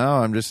successful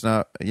now. I'm just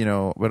not,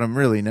 but I'm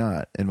really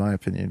not, in my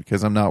opinion,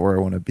 because I'm not where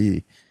I want to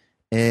be.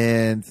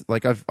 And,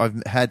 like, I've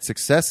had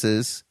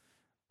successes.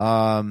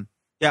 Yeah,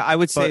 I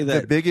would say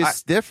that the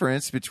biggest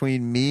difference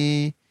between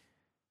me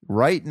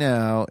right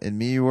now and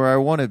me where I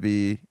want to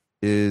be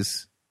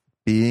is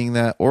being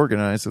that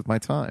organized with my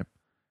time.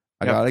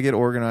 I got to get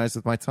organized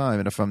with my time,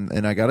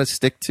 and I got to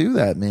stick to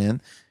that,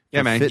 man.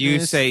 Yeah, man. Fitness, You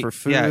say for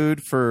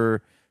food,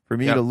 for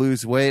me to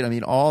lose weight. I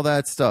mean, all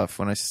that stuff.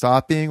 When I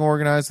stop being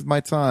organized with my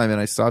time and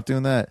I stop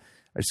doing that,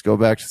 I just go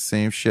back to the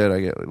same shit.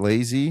 I get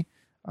lazy.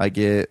 I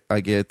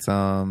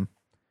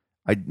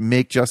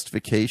make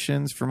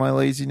justifications for my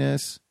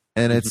laziness.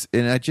 And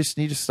I just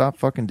need to stop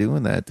fucking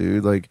doing that,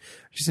 dude. Like,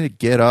 I just need to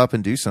get up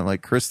and do something.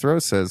 Like Chris Throw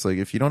says, like,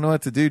 if you don't know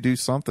what to do, do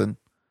something.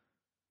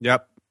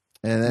 Yep.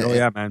 And Oh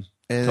yeah, man.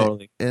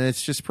 Totally. And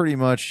it's just pretty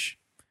much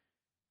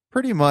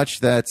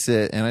that's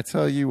it. And I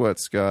tell you what,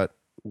 Scott,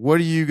 what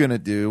are you gonna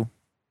do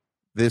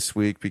this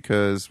week?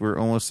 Because we're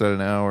almost at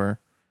an hour,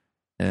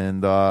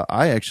 and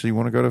I actually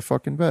want to go to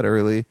fucking bed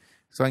early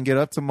so I can get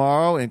up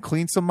tomorrow and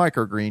clean some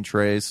microgreen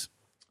trays.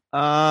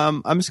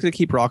 I'm just gonna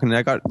keep rocking it.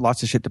 I got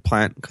lots of shit to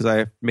plant because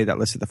I made that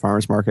list at the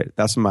farmers market.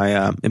 That's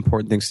my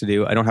important things to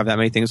do. I don't have that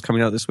many things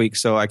coming out this week,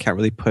 so I can't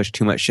really push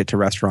too much shit to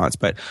restaurants.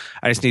 But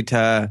I just need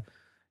to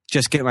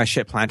just get my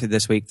shit planted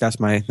this week. That's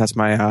my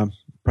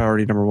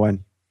priority number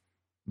one.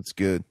 That's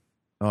good.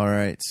 All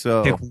right,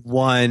 so pick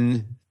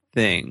one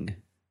thing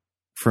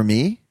for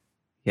me.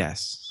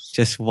 Yes,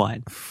 just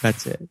one.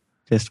 That's it.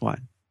 Just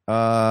one.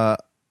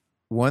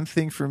 One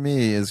thing for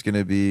me is going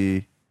to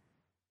be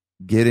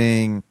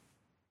getting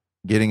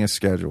a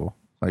schedule,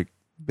 like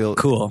build.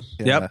 Cool.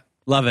 Yeah. Yep.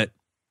 Love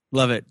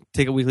it.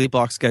 Take a weekly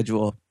block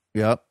schedule.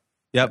 Yep.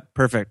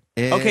 Perfect.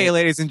 And okay,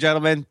 ladies and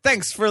gentlemen,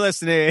 thanks for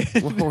listening.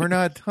 Well, we're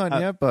not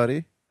done yet,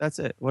 buddy. That's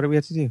it. What do we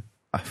have to do?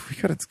 We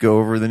got to go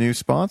over the new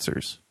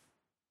sponsors.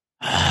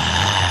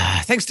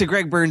 Thanks to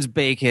Greg Burns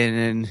Bacon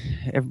and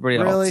everybody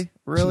else.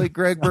 Really,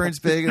 Greg Burns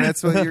Bacon.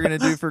 That's what you're going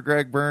to do for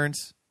Greg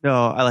Burns.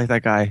 No, I like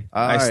that guy.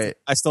 All right.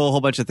 I stole a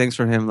whole bunch of things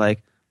from him,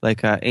 like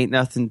ain't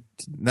nothing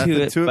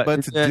to it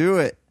but to do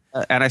it.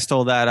 And I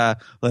stole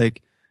that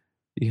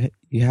you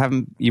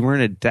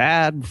weren't a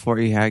dad before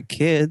you had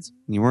kids.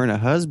 You weren't a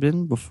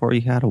husband before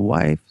you had a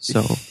wife.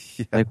 So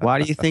Yeah. why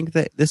do you think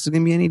that this is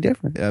going to be any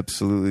different?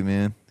 Absolutely,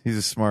 man. He's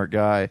a smart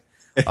guy.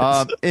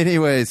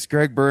 Anyways,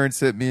 Greg Burns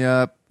hit me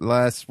up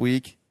last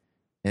week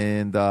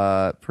and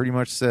pretty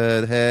much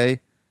said,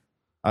 "Hey,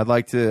 I'd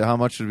like to. How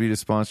much would be to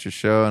sponsor your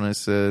show?" And I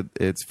said,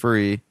 "It's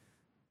free.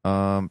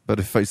 But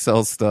if I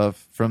sell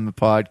stuff from the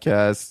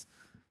podcast,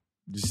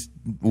 just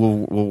we'll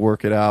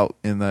work it out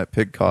in that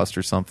pig cost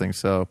or something."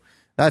 So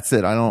that's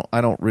it. I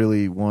don't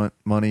really want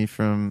money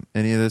from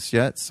any of this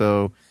yet.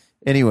 So,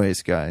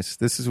 anyways, guys,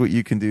 this is what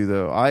you can do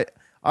though.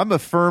 I'm a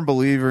firm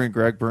believer in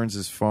Greg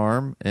Burns'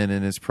 farm and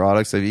in his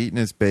products. I've eaten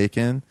his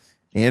bacon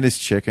and his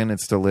chicken.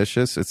 It's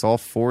delicious. It's all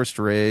forest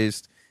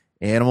raised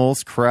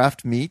animals,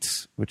 craft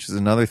meats, which is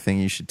another thing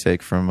you should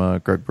take from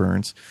Greg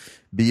Burns.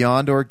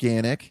 Beyond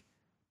organic.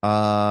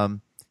 And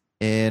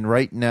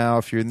right now,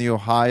 if you're in the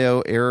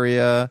Ohio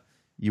area,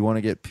 you want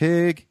to get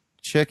pig,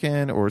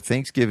 chicken, or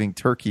Thanksgiving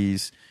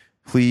turkeys,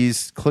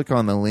 please click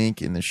on the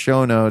link in the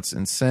show notes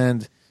and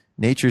send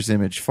Nature's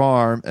Image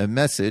Farm a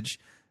message.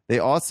 They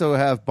also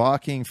have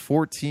Bocking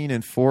 14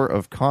 and 4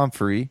 of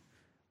comfrey,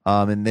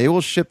 and they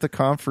will ship the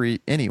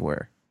comfrey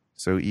anywhere.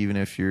 So even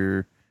if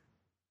you're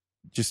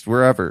just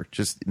wherever,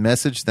 just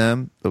message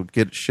them. They'll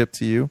get it shipped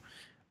to you.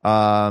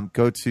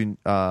 Go to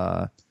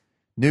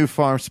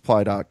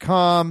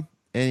newfarmsupply.com.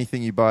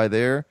 Anything you buy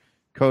there,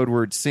 code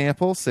word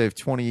sample, save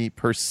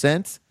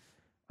 20%.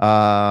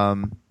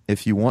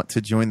 If you want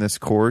to join this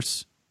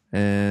course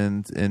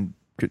and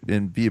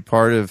be a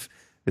part of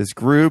this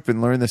group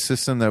and learn the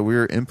system that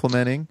we're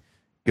implementing,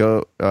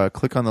 go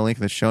click on the link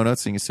in the show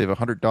notes and you can save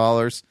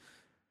 $100.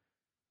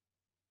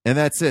 And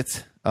that's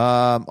it.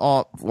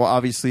 Well,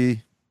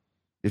 obviously,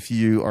 if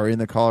you are in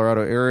the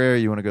Colorado area,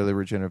 you want to go to the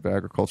Regenerative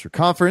Agriculture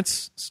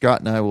Conference, Scott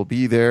and I will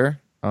be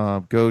there.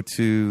 Go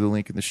to the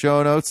link in the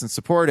show notes and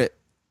support it.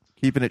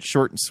 Keeping it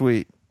short and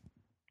sweet.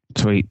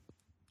 Sweet.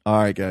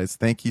 All right, guys.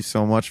 Thank you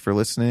so much for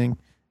listening,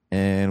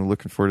 and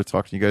looking forward to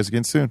talking to you guys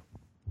again soon.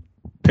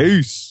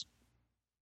 Peace.